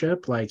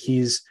sponsorship. Like,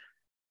 he's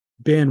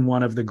been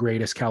one of the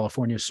greatest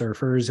California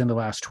surfers in the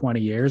last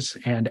 20 years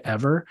and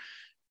ever,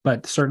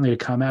 but certainly to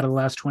come out of the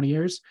last 20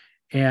 years.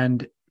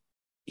 And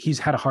he's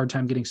had a hard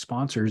time getting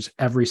sponsors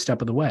every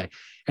step of the way.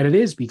 And it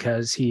is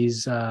because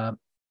he's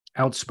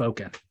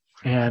outspoken,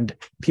 and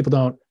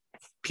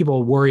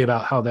people worry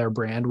about how their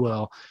brand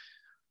will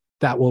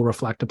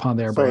reflect upon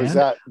their brand. So is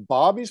that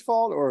Bobby's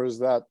fault, or is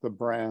that the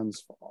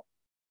brand's fault?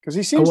 Because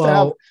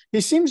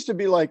he seems to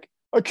be like,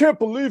 I can't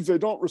believe they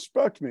don't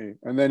respect me.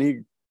 And then he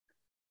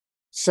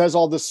says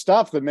all this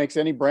stuff that makes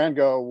any brand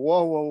go,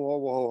 whoa, whoa, whoa,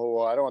 whoa,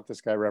 whoa. I don't want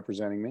this guy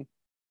representing me.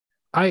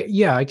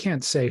 I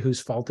can't say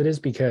whose fault it is,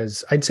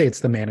 because I'd say it's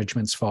the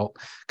management's fault,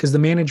 because the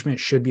management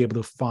should be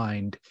able to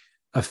find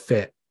a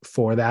fit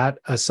for that,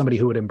 as somebody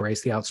who would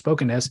embrace the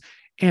outspokenness.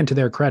 And to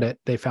their credit,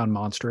 they found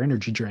Monster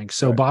energy drinks.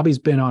 So right. Bobby's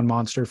been on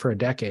Monster for a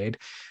decade.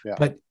 Yeah.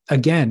 But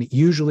again,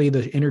 usually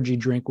the energy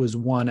drink was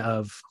one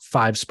of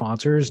 5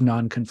 sponsors,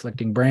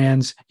 non-conflicting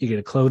brands. You get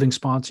a clothing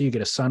sponsor, you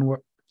get a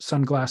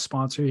sunglass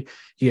sponsor, you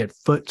get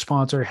foot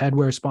sponsor,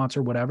 headwear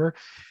sponsor, whatever.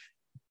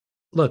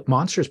 Look,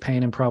 Monster's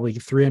paying him probably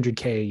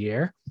 $300K a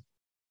year.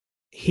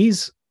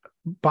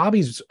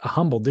 Bobby's a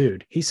humble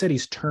dude. He said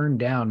he's turned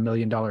down $1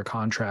 million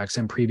contracts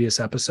in previous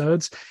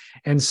episodes.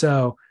 And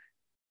so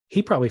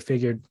he probably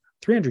figured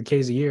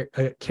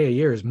 $300K a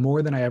year is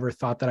more than I ever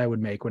thought that I would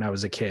make when I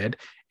was a kid.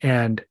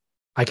 And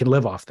I can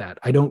live off that.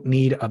 I don't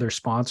need other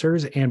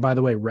sponsors. And by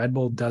the way,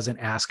 Monster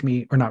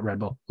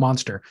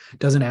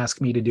doesn't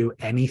ask me to do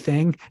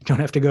anything. Don't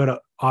have to go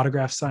to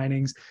autograph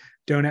signings.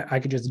 I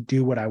could just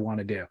do what I want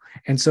to do.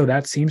 And so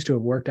that seems to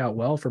have worked out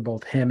well for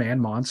both him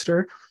and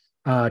Monster.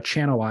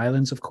 Channel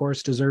Islands, of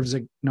course, deserves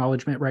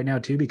acknowledgement right now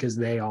too, because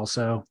they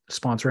also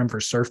sponsor him for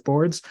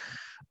surfboards.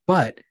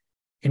 But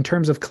in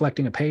terms of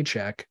collecting a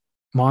paycheck,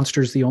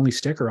 Monster's the only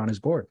sticker on his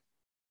board.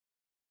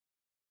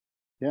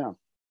 Yeah.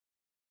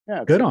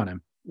 Good on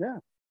him. Yeah.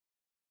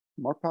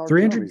 More power to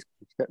him. He's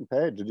getting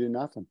paid to do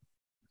nothing.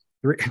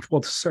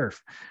 Well, to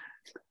surf.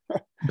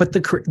 But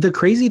the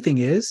crazy thing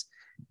is,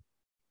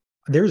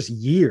 there's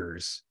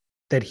years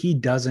that he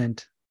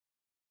doesn't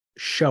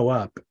show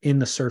up in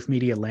the surf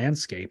media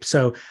landscape.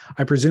 So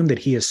I presume that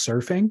he is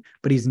surfing,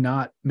 but he's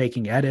not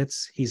making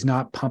edits. He's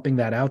not pumping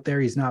that out there.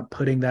 He's not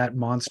putting that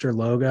Monster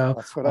logo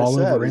all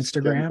over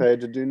Instagram. He's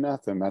paid to do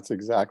nothing. That's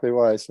exactly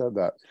why I said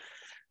that.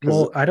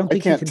 Well, I don't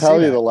think I can't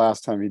tell you the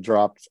last time he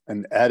dropped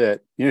an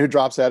edit. You know who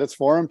drops edits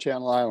for him?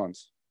 Channel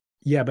Islands.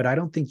 Yeah, but I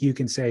don't think you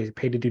can say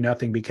paid to do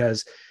nothing,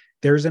 because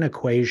there's an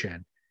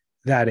equation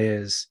that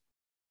is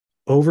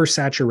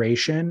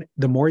oversaturation.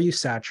 The more you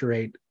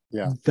saturate,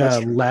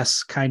 the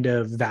less kind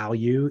of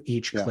value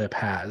each clip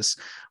has.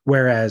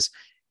 Whereas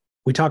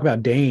we talk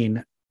about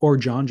Dane or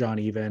John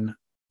even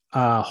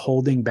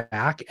holding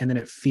back, and then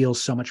it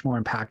feels so much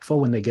more impactful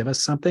when they give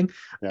us something.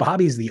 Yeah.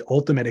 Bobby's the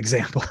ultimate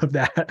example of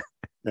that.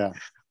 Yeah.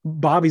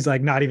 Bobby's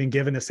like not even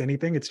giving us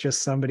anything. It's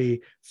just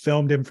somebody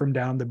filmed him from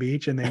down the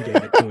beach and then gave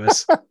it to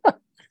us.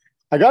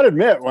 I got to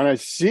admit, when I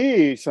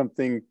see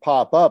something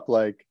pop up,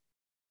 like,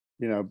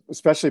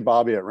 especially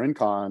Bobby at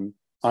Rincon,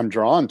 I'm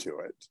drawn to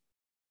it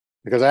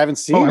because I haven't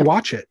seen I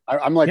watch it.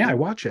 I'm like, I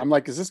watch it. I'm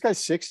like, is this guy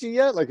 60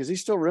 yet? Like, is he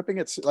still ripping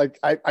it? Like,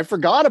 I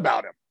forgot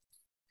about him.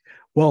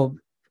 Well,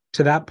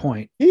 to that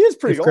point, he is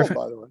pretty old,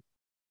 by the way.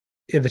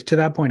 To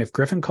that point, if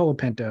Griffin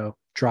Colapinto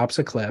drops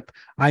a clip,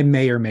 I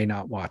may or may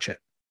not watch it.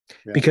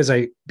 Yeah.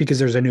 Because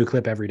there's a new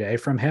clip every day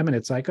from him, and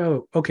it's like,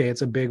 oh, okay,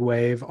 it's a big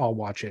wave, I'll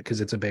watch it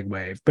because it's a big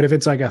wave. But if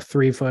it's like a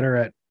 3-footer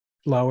at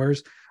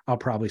lowers, I'll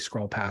probably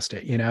scroll past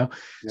it, Yeah.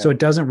 So it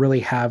doesn't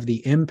really have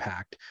the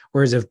impact.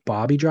 Whereas if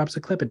Bobby drops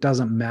a clip, it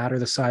doesn't matter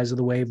the size of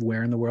the wave,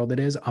 where in the world it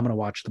is. I'm going to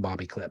watch the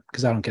Bobby clip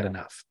because I don't get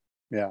enough.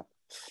 Yeah.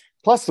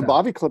 Plus, the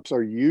Bobby clips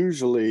are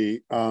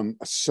usually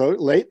so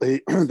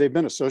lately they've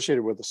been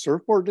associated with the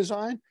surfboard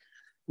design,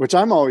 which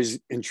I'm always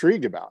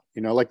intrigued about.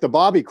 Like the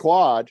Bobby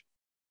Quad.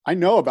 I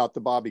know about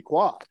the Bobby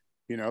Quad,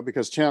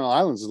 because Channel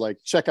Islands is like,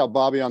 check out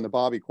Bobby on the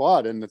Bobby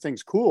Quad, and the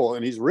thing's cool,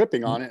 and he's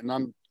ripping on it. And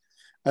I'm,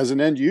 as an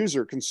end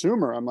user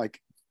consumer, I'm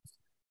like,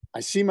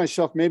 I see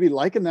myself maybe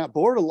liking that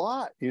board a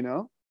lot,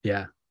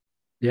 Yeah.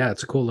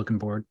 It's a cool looking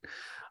board.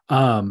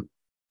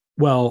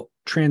 Well,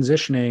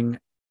 transitioning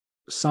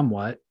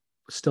somewhat,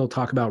 still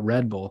talk about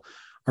Red Bull.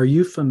 Are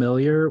you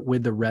familiar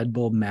with the Red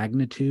Bull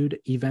Magnitude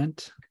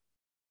event?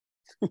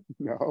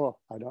 No,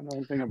 I don't know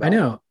anything about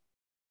it.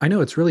 I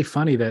know it's really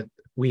funny that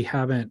we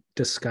haven't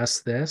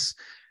discussed this.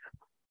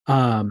 We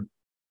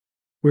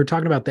were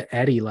talking about the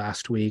Eddy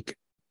last week.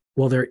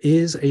 Well, there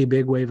is a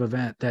big wave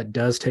event that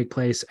does take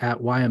place at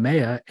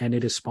Waimea, and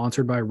it is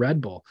sponsored by Red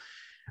Bull.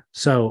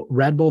 So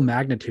Red Bull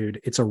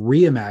Magnitude, it's a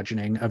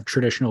reimagining of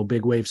traditional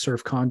big wave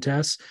surf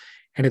contests,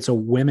 and it's a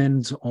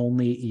women's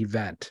only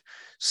event.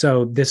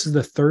 So this is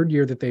the 3rd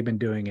year that they've been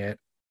doing it.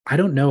 I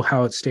don't know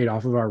how it stayed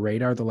off of our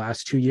radar the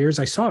last 2 years.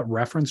 I saw it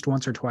referenced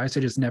once or twice. I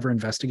just never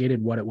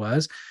investigated what it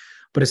was.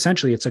 But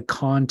essentially, it's a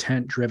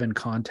content-driven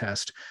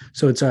contest.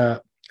 So it's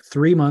a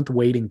 3-month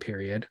waiting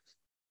period.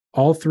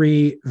 All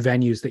 3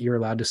 venues that you're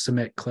allowed to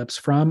submit clips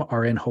from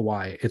are in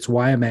Hawaii. It's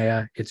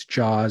Waimea, it's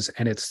Jaws,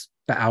 and it's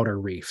the Outer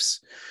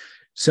Reefs.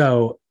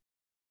 So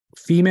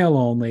female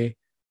only.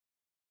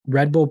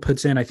 Red Bull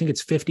puts in, I think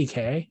it's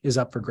 $50K is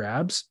up for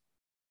grabs.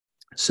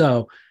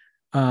 So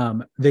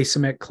they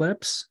submit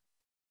clips.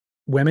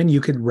 Women, you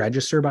could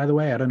register, by the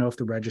way. I don't know if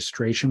the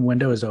registration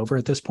window is over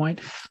at this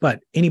point,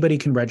 but anybody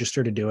can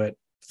register to do it.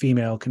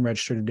 Female can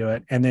register to do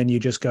it. And then you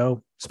just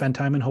go spend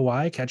time in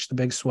Hawaii, catch the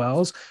big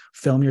swells,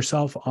 film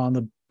yourself on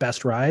the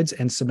best rides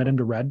and submit them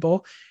to Red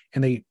Bull.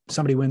 And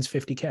somebody wins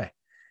 $50K.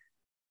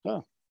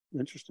 Oh,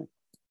 interesting.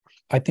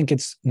 I think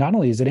it's not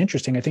only is it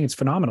interesting, I think it's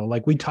phenomenal.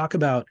 Like we talk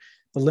about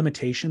the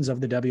limitations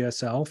of the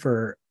WSL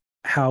for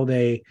how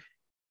they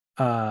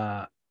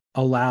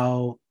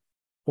allow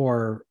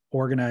or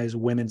organize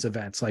women's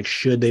events. Like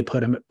should they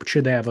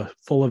have a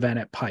full event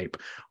at Pipe,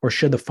 or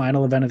should the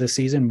final event of the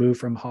season move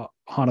from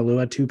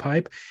Honolulu to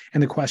Pipe?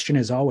 And the question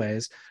is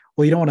always,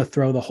 well, you don't want to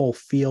throw the whole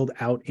field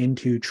out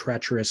into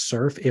treacherous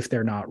surf if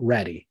they're not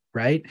ready,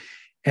 right?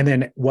 And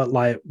then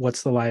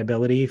what's the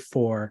liability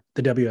for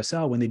the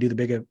WSL when they do the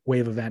big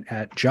wave event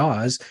at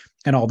Jaws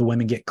and all the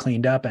women get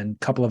cleaned up and a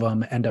couple of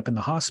them end up in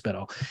the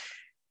hospital?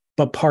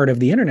 But part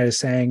of the internet is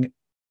saying,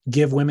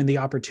 give women the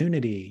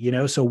opportunity,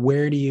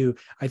 So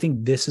I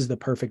think this is the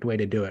perfect way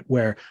to do it,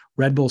 where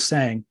Red Bull's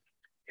saying,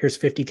 here's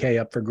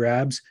 $50K up for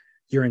grabs.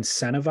 You're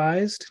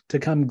incentivized to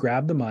come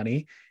grab the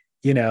money,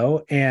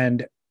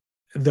 and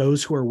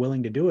those who are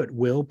willing to do it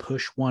will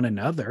push one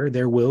another.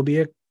 There will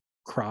be a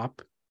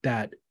crop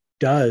that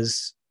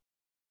does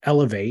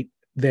elevate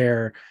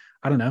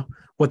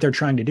what they're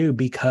trying to do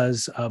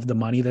because of the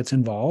money that's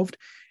involved.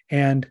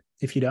 And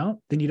if you don't,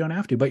 then you don't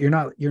have to, but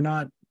you're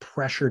not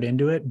pressured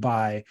into it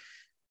by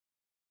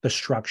the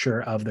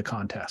structure of the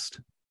contest.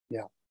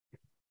 Yeah.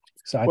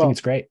 So I think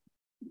it's great.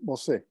 We'll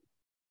see.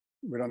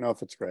 We don't know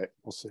if it's great.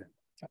 We'll see.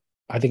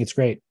 I think it's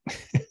great.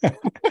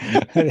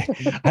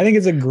 I think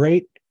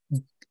it's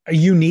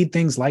you need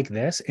things like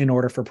this in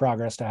order for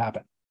progress to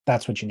happen.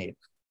 That's what you need.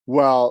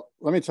 Well,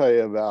 let me tell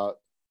you about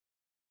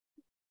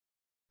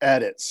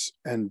edits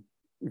and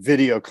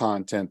video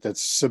content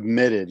that's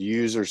submitted,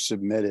 user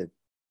submitted.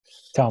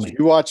 Tell me. Did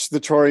you watch the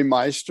Tori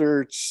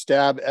Meister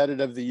Stab Edit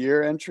of the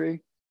Year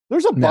entry?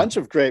 There's a bunch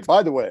of great,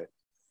 by the way,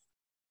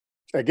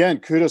 again,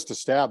 kudos to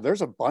Stab.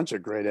 There's a bunch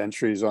of great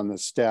entries on the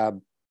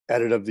Stab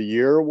Edit of the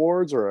Year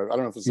awards, or I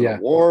don't know if it's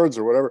awards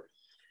or whatever.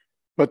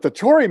 But the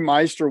Tori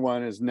Meister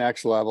one is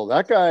next level.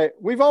 That guy,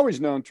 we've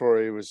always known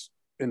Tori was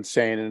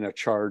insane and a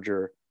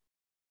charger.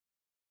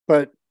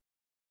 But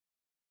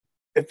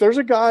if there's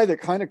a guy that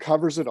kind of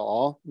covers it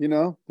all,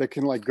 that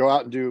can like go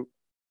out and do,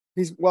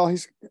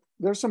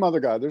 there's some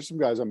other guy. There's some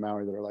guys on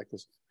Maui that are like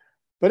this.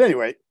 But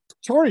anyway,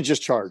 Tori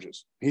just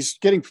charges. He's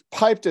getting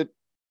piped at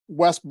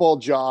West Bowl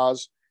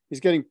Jaws. He's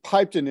getting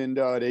piped in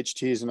Indo at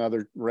HTs and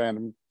other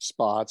random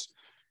spots.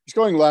 He's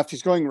going left.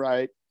 He's going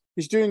right.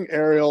 He's doing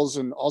aerials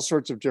and all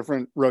sorts of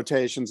different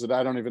rotations that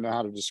I don't even know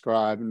how to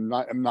describe.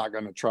 I'm not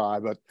going to try,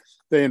 but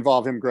they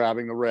involve him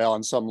grabbing the rail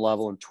on some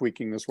level and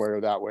tweaking this way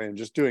or that way and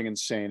just doing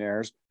insane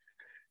airs.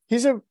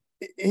 He's like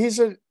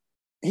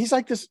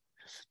this.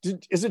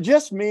 Is it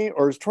just me,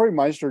 or is Tori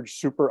Meister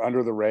super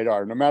under the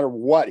radar? No matter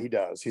what he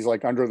does, he's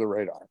like under the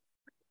radar.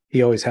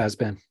 He always has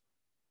been.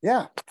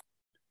 Yeah.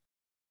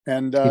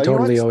 And he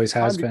totally always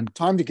has been.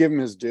 Time to give him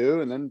his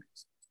due and then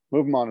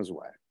move him on his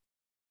way.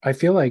 I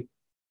feel like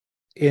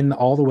in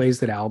all the ways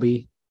that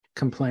Albie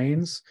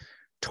complains,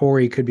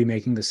 Tori could be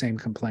making the same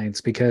complaints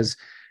because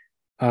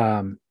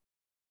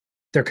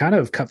they're kind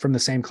of cut from the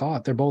same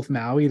cloth. They're both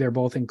Maui. They're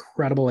both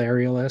incredible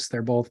aerialists.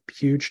 They're both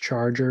huge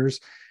chargers.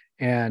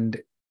 And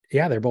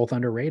yeah, they're both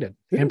underrated.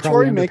 Didn't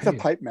Tori make the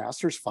Pipe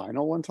Masters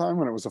final one time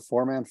when it was a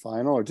 4-man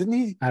final, or didn't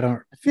he? I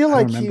feel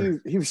like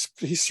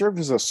he served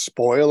as a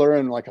spoiler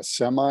in like a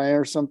semi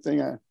or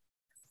something.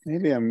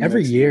 Maybe I'm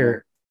every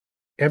year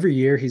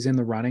he's in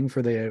the running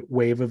for the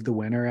wave of the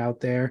winner out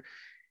there.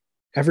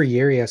 Every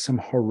year he has some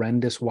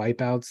horrendous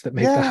wipeouts that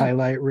make the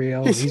highlight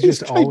reel. He's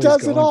just always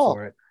going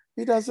for it.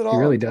 He does it all. He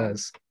really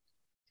does.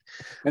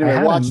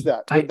 Anyway, watch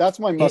that. That's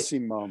my must-see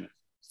moment.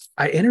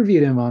 I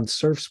interviewed him on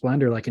Surf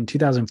Splendor like in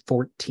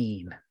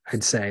 2014,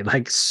 I'd say,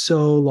 like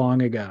so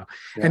long ago.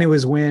 Yeah. And it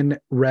was when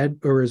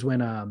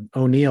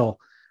O'Neill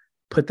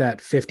put that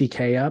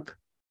 50K up.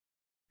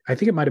 I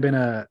think it might have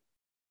been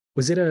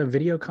was it a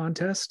video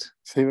contest?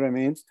 See what I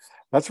mean?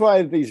 That's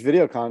why these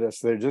video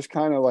contests, they're just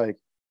kind of like,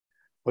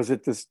 was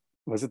it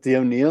the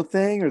O'Neill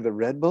thing or the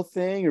Red Bull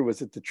thing, or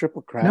was it the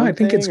Triple Crown? No, I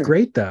think it's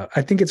great though.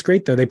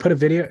 They put a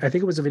video, I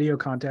think it was a video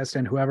contest,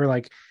 and whoever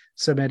like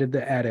submitted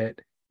the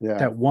edit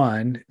that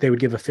won, they would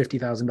give a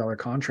 $50,000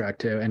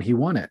 contract to, and he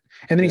won it.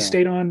 And then he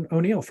stayed on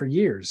O'Neill for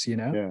years,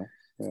 Yeah.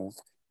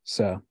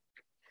 So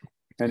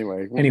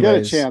anyway, get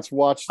a chance,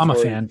 watch. I'm a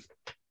fan.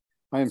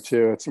 I am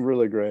too. It's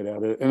really great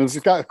at it. And it's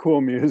got cool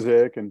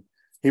music, and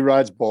He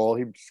rides bull.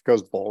 He just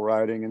goes bull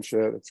riding and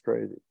shit. It's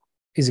crazy.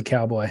 He's a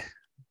cowboy.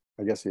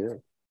 I guess he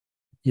is.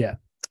 Yeah.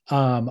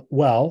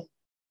 Well,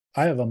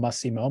 I have a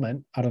must-see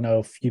moment. I don't know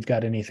if you've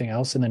got anything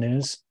else in the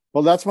news.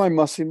 Well, that's my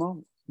must-see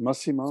moment.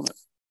 Must-see moment.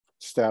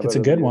 It's a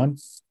good one.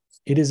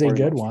 It is a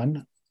good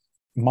one.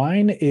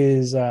 Mine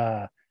is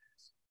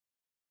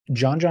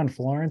John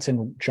Florence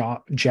and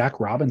Jack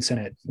Robinson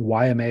at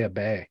Waimea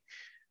Bay.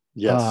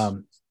 Yes.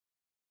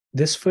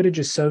 This footage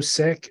is so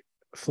sick.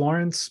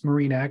 Florence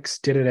Marine X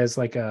did it as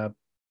like a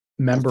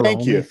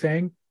member-only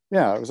thing.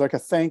 Yeah, it was like a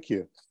thank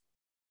you.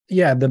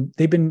 Yeah,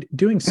 they've been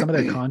doing some of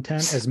their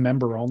content as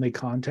member-only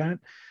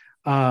content.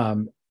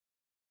 And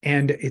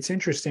it's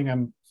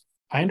interesting.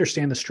 I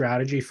understand the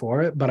strategy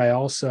for it, but I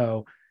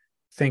also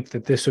think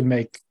that this would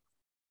make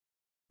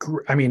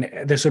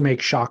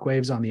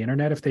shockwaves on the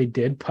internet if they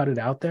did put it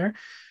out there.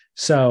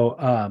 So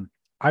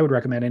I would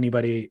recommend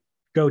anybody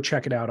go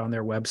check it out on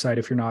their website.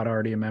 If you're not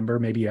already a member,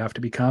 maybe you have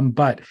to become,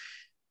 but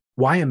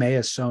Waimea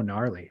is so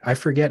gnarly. I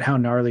forget how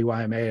gnarly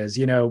Waimea is.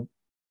 You know,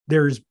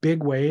 there's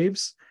big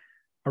waves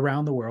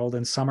around the world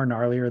and some are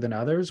gnarlier than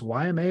others.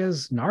 Waimea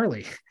is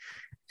gnarly.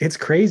 It's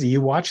crazy. You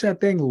watch that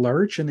thing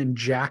lurch and then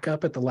jack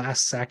up at the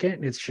last second.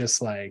 And it's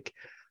just like,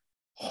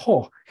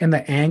 and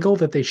the angle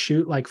that they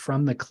shoot like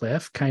from the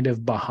cliff kind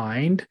of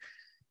behind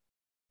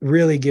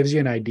really gives you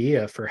an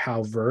idea for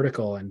how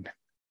vertical and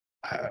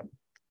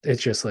it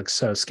just looks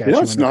so sketchy. You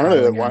know, it's gnarly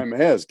that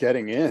Waimea is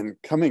coming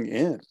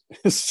in.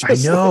 It's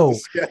just I know.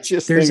 like the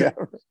sketchiest thing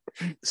ever.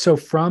 So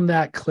from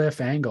that cliff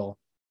angle,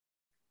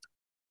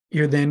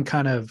 you're then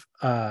kind of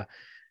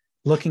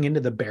looking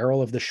into the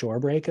barrel of the shore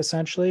break,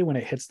 essentially, when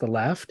it hits the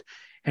left.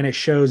 And it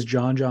shows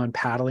John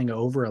paddling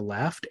over a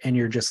left. And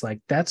you're just like,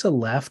 that's a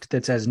left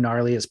that's as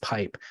gnarly as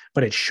pipe,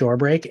 but it's shore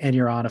break and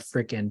you're on a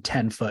freaking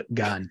 10-foot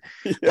gun.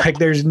 Yeah. Like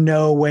there's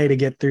no way to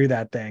get through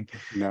that thing.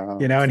 No.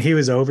 You know, and he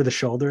was over the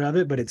shoulder of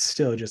it, but it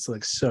still just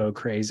looks so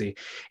crazy.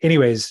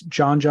 Anyways,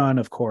 John,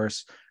 of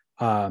course,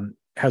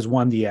 has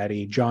won the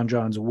Eddie.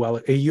 John's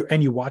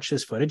you watch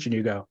this footage and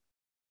you go,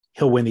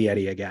 he'll win the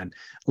Eddie again.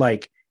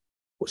 Like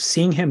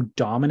seeing him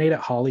dominate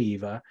at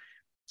Haleiwa,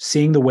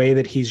 seeing the way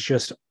that he's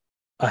just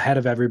ahead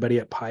of everybody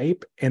at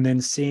pipe, and then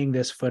seeing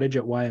this footage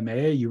at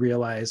Waimea, you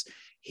realize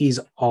he's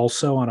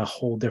also on a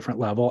whole different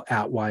level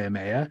at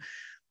Waimea.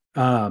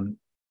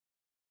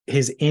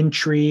 His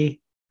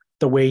entry,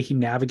 the way he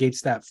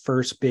navigates that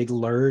first big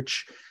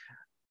lurch,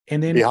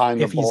 and then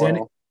if he's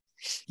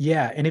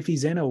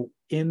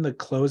in the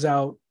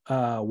closeout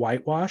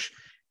whitewash,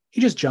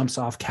 he just jumps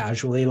off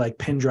casually, like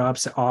pin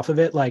drops off of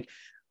it. Like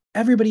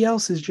everybody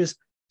else is just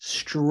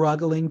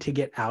struggling to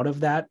get out of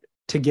that,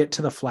 to get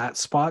to the flat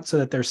spot so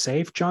that they're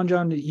safe.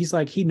 John, he's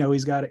like, he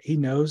knows that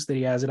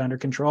he has it under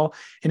control,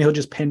 and he'll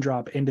just pin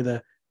drop into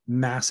the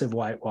massive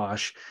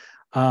whitewash.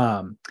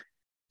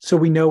 So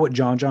we know what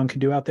John can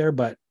do out there,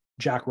 but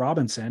Jack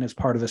Robinson, as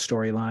part of the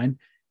storyline,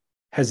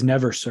 has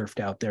never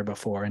surfed out there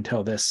before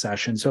until this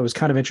session. So it was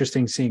kind of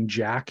interesting seeing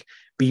Jack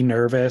be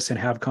nervous and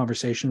have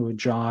conversation with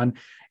John,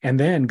 and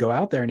then go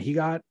out there, and he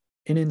got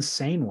an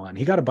insane one.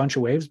 He got a bunch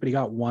of waves, but he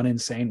got one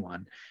insane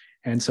one.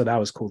 And so that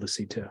was cool to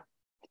see too.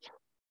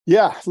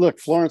 Yeah, look,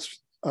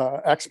 Florence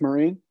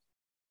X-Marine.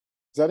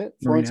 Is that it?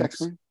 Florence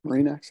X-Marine?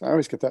 Marine X? I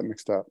always get that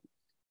mixed up.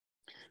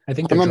 I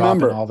think they're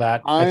dropping all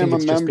that. I think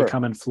it's just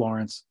becoming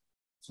Florence.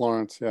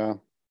 Florence, yeah.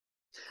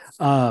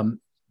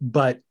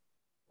 But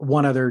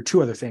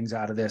two other things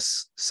out of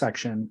this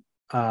section.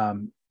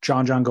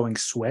 John going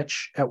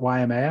switch at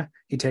Waimea.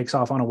 He takes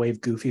off on a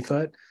wave goofy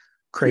foot,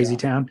 crazy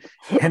town.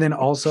 And then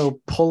also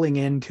pulling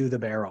into the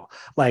barrel,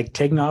 like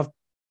taking off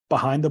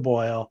behind the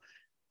boil,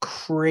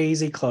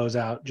 crazy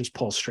closeout, just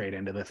pull straight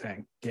into the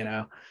thing, you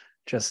know,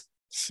 just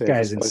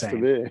guy's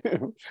insane.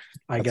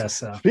 I guess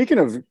so. Speaking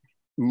of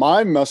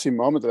my messy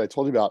moment that I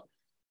told you about,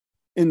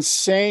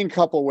 insane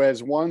couple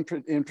waves, one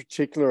in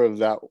particular of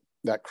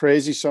that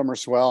crazy summer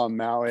swell on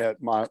Maui at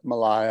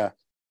Malaya,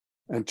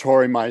 and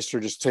Tori Meister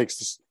just takes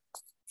this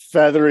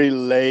feathery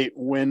late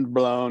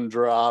wind-blown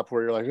drop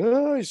where you're like,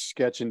 oh, he's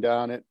sketching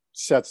down it,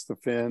 sets the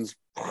fins,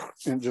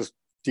 and just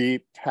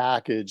deep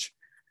package,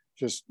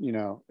 just, you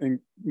know, in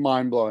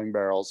mind-blowing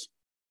barrels.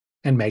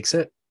 And makes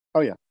it?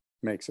 Oh, yeah,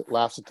 makes it.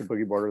 Laughs at the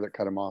boogie boarder that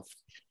cut him off.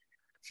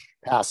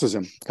 Passes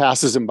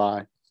him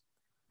by.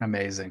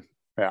 Amazing.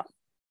 Yeah.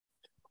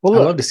 Well,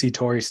 I love to see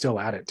Tori still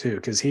at it too,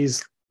 because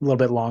he's a little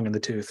bit long in the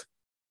tooth.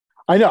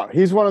 I know.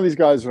 He's one of these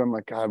guys where I'm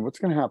like, God, what's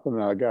going to happen to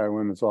that guy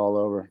when it's all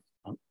over?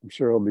 I'm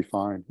sure he'll be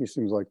fine. He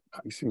seems like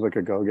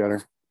a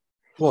go-getter.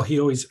 Well,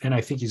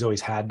 I think he's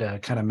always had to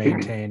kind of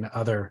maintain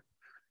other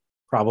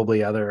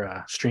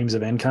streams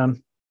of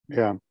income.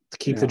 Yeah. To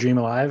keep the dream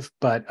alive.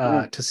 But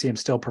to see him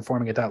still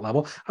performing at that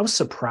level, I was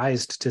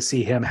surprised to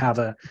see him have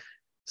a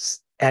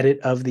edit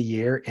of the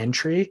year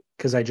entry,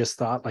 because I just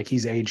thought like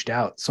he's aged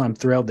out. So I'm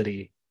thrilled that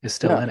he is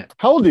still in it.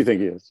 How old do you think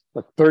he is?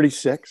 Like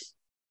 36?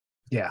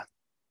 Yeah.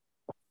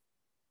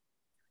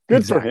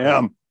 Good for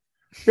him.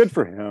 Good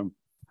for him.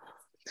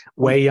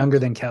 Way younger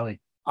than Kelly.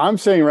 I'm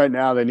saying right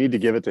now they need to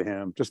give it to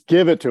him. Just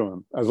give it to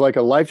him as like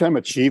a lifetime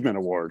achievement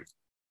award.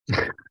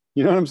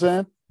 You know what I'm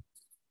saying?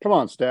 Come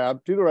on,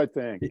 Stab. Do the right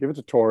thing. Give it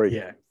to Tori.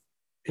 Yeah.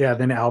 Yeah.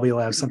 Then Albie will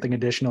have something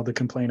additional to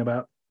complain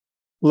about.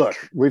 Look,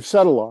 we've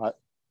said a lot.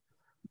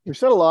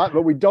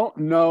 But we don't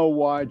know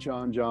why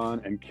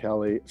John and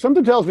Kelly.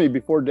 Something tells me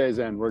before day's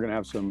end,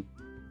 somebody's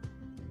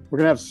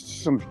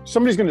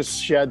going to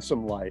shed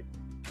some light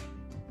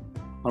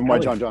on why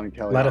John and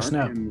Kelly let us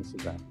know. In this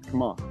event.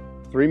 Come on.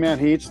 3-man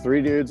heats,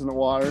 3 dudes in the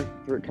water.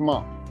 Come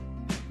on.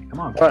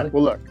 All right.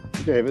 Well, look,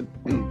 David,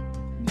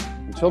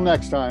 until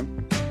next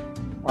time,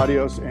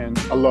 adios and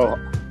aloha.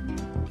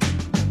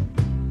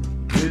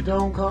 You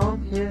don't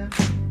come here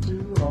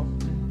too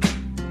often.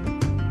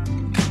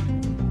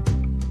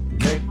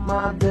 Make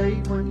my day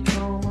when you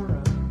come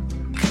around.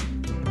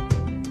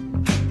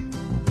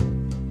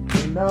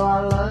 You know I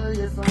love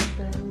you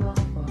something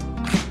awful.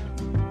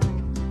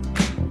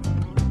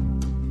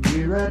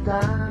 You're a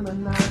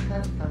diamond I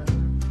have found.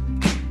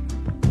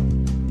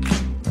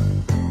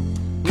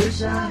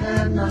 Wish I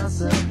had not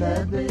said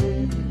that,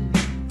 baby.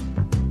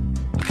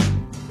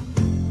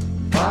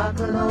 If I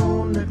could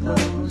only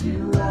close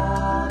you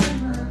out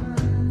of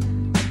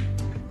mine.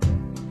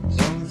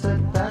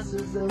 Sunset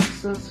passes up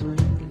so sweet.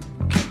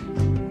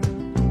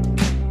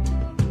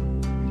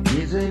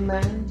 Easy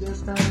man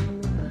just on the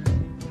line.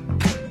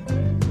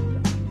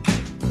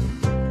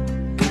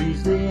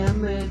 Freeze the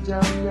image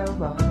of your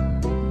body.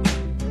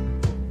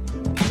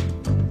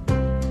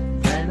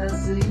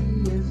 Fantasy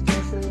is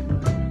just a dream.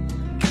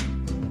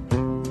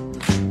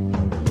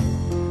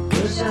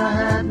 Wish I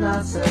had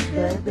not said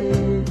that,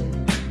 baby.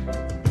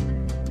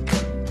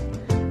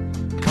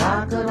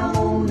 I could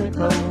only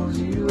close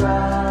you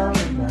out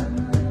of mine.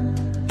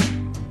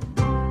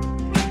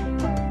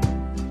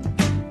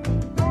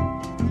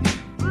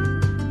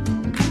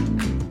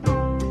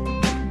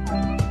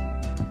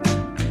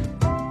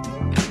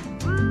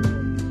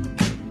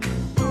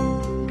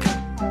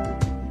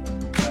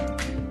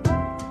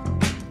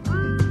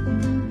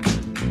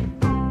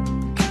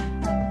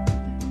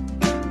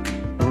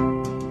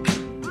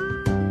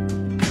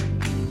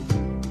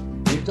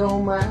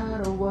 Don't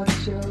matter what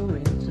you're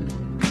into.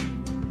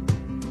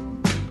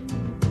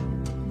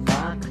 If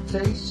I could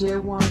taste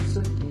you once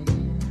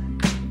again,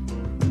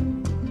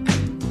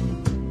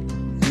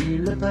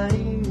 feel the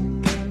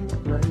pain and the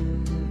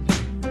pleasure,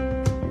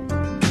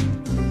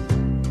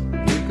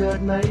 we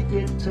could make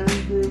it to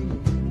the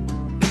end.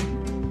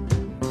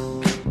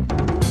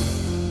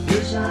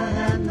 Wish I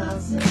had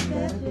not said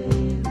that,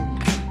 baby.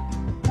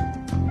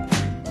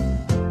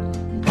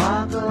 If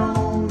I could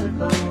only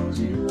close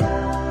you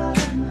out.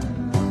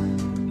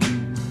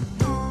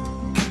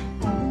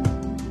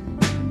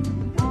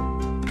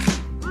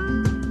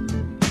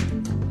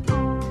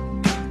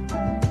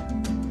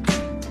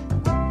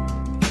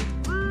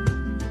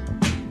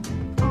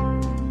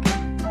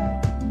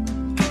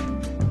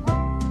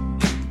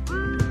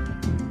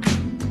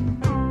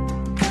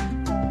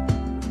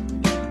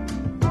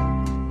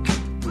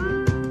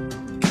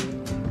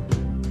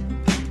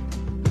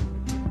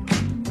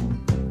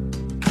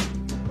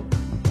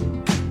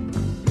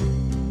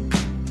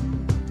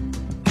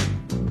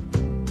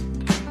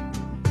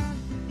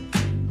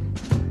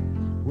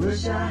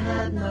 Wish I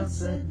had not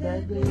said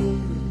that, baby.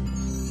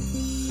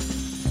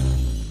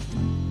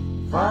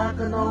 If I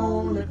could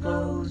only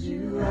close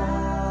you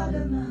out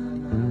of mine.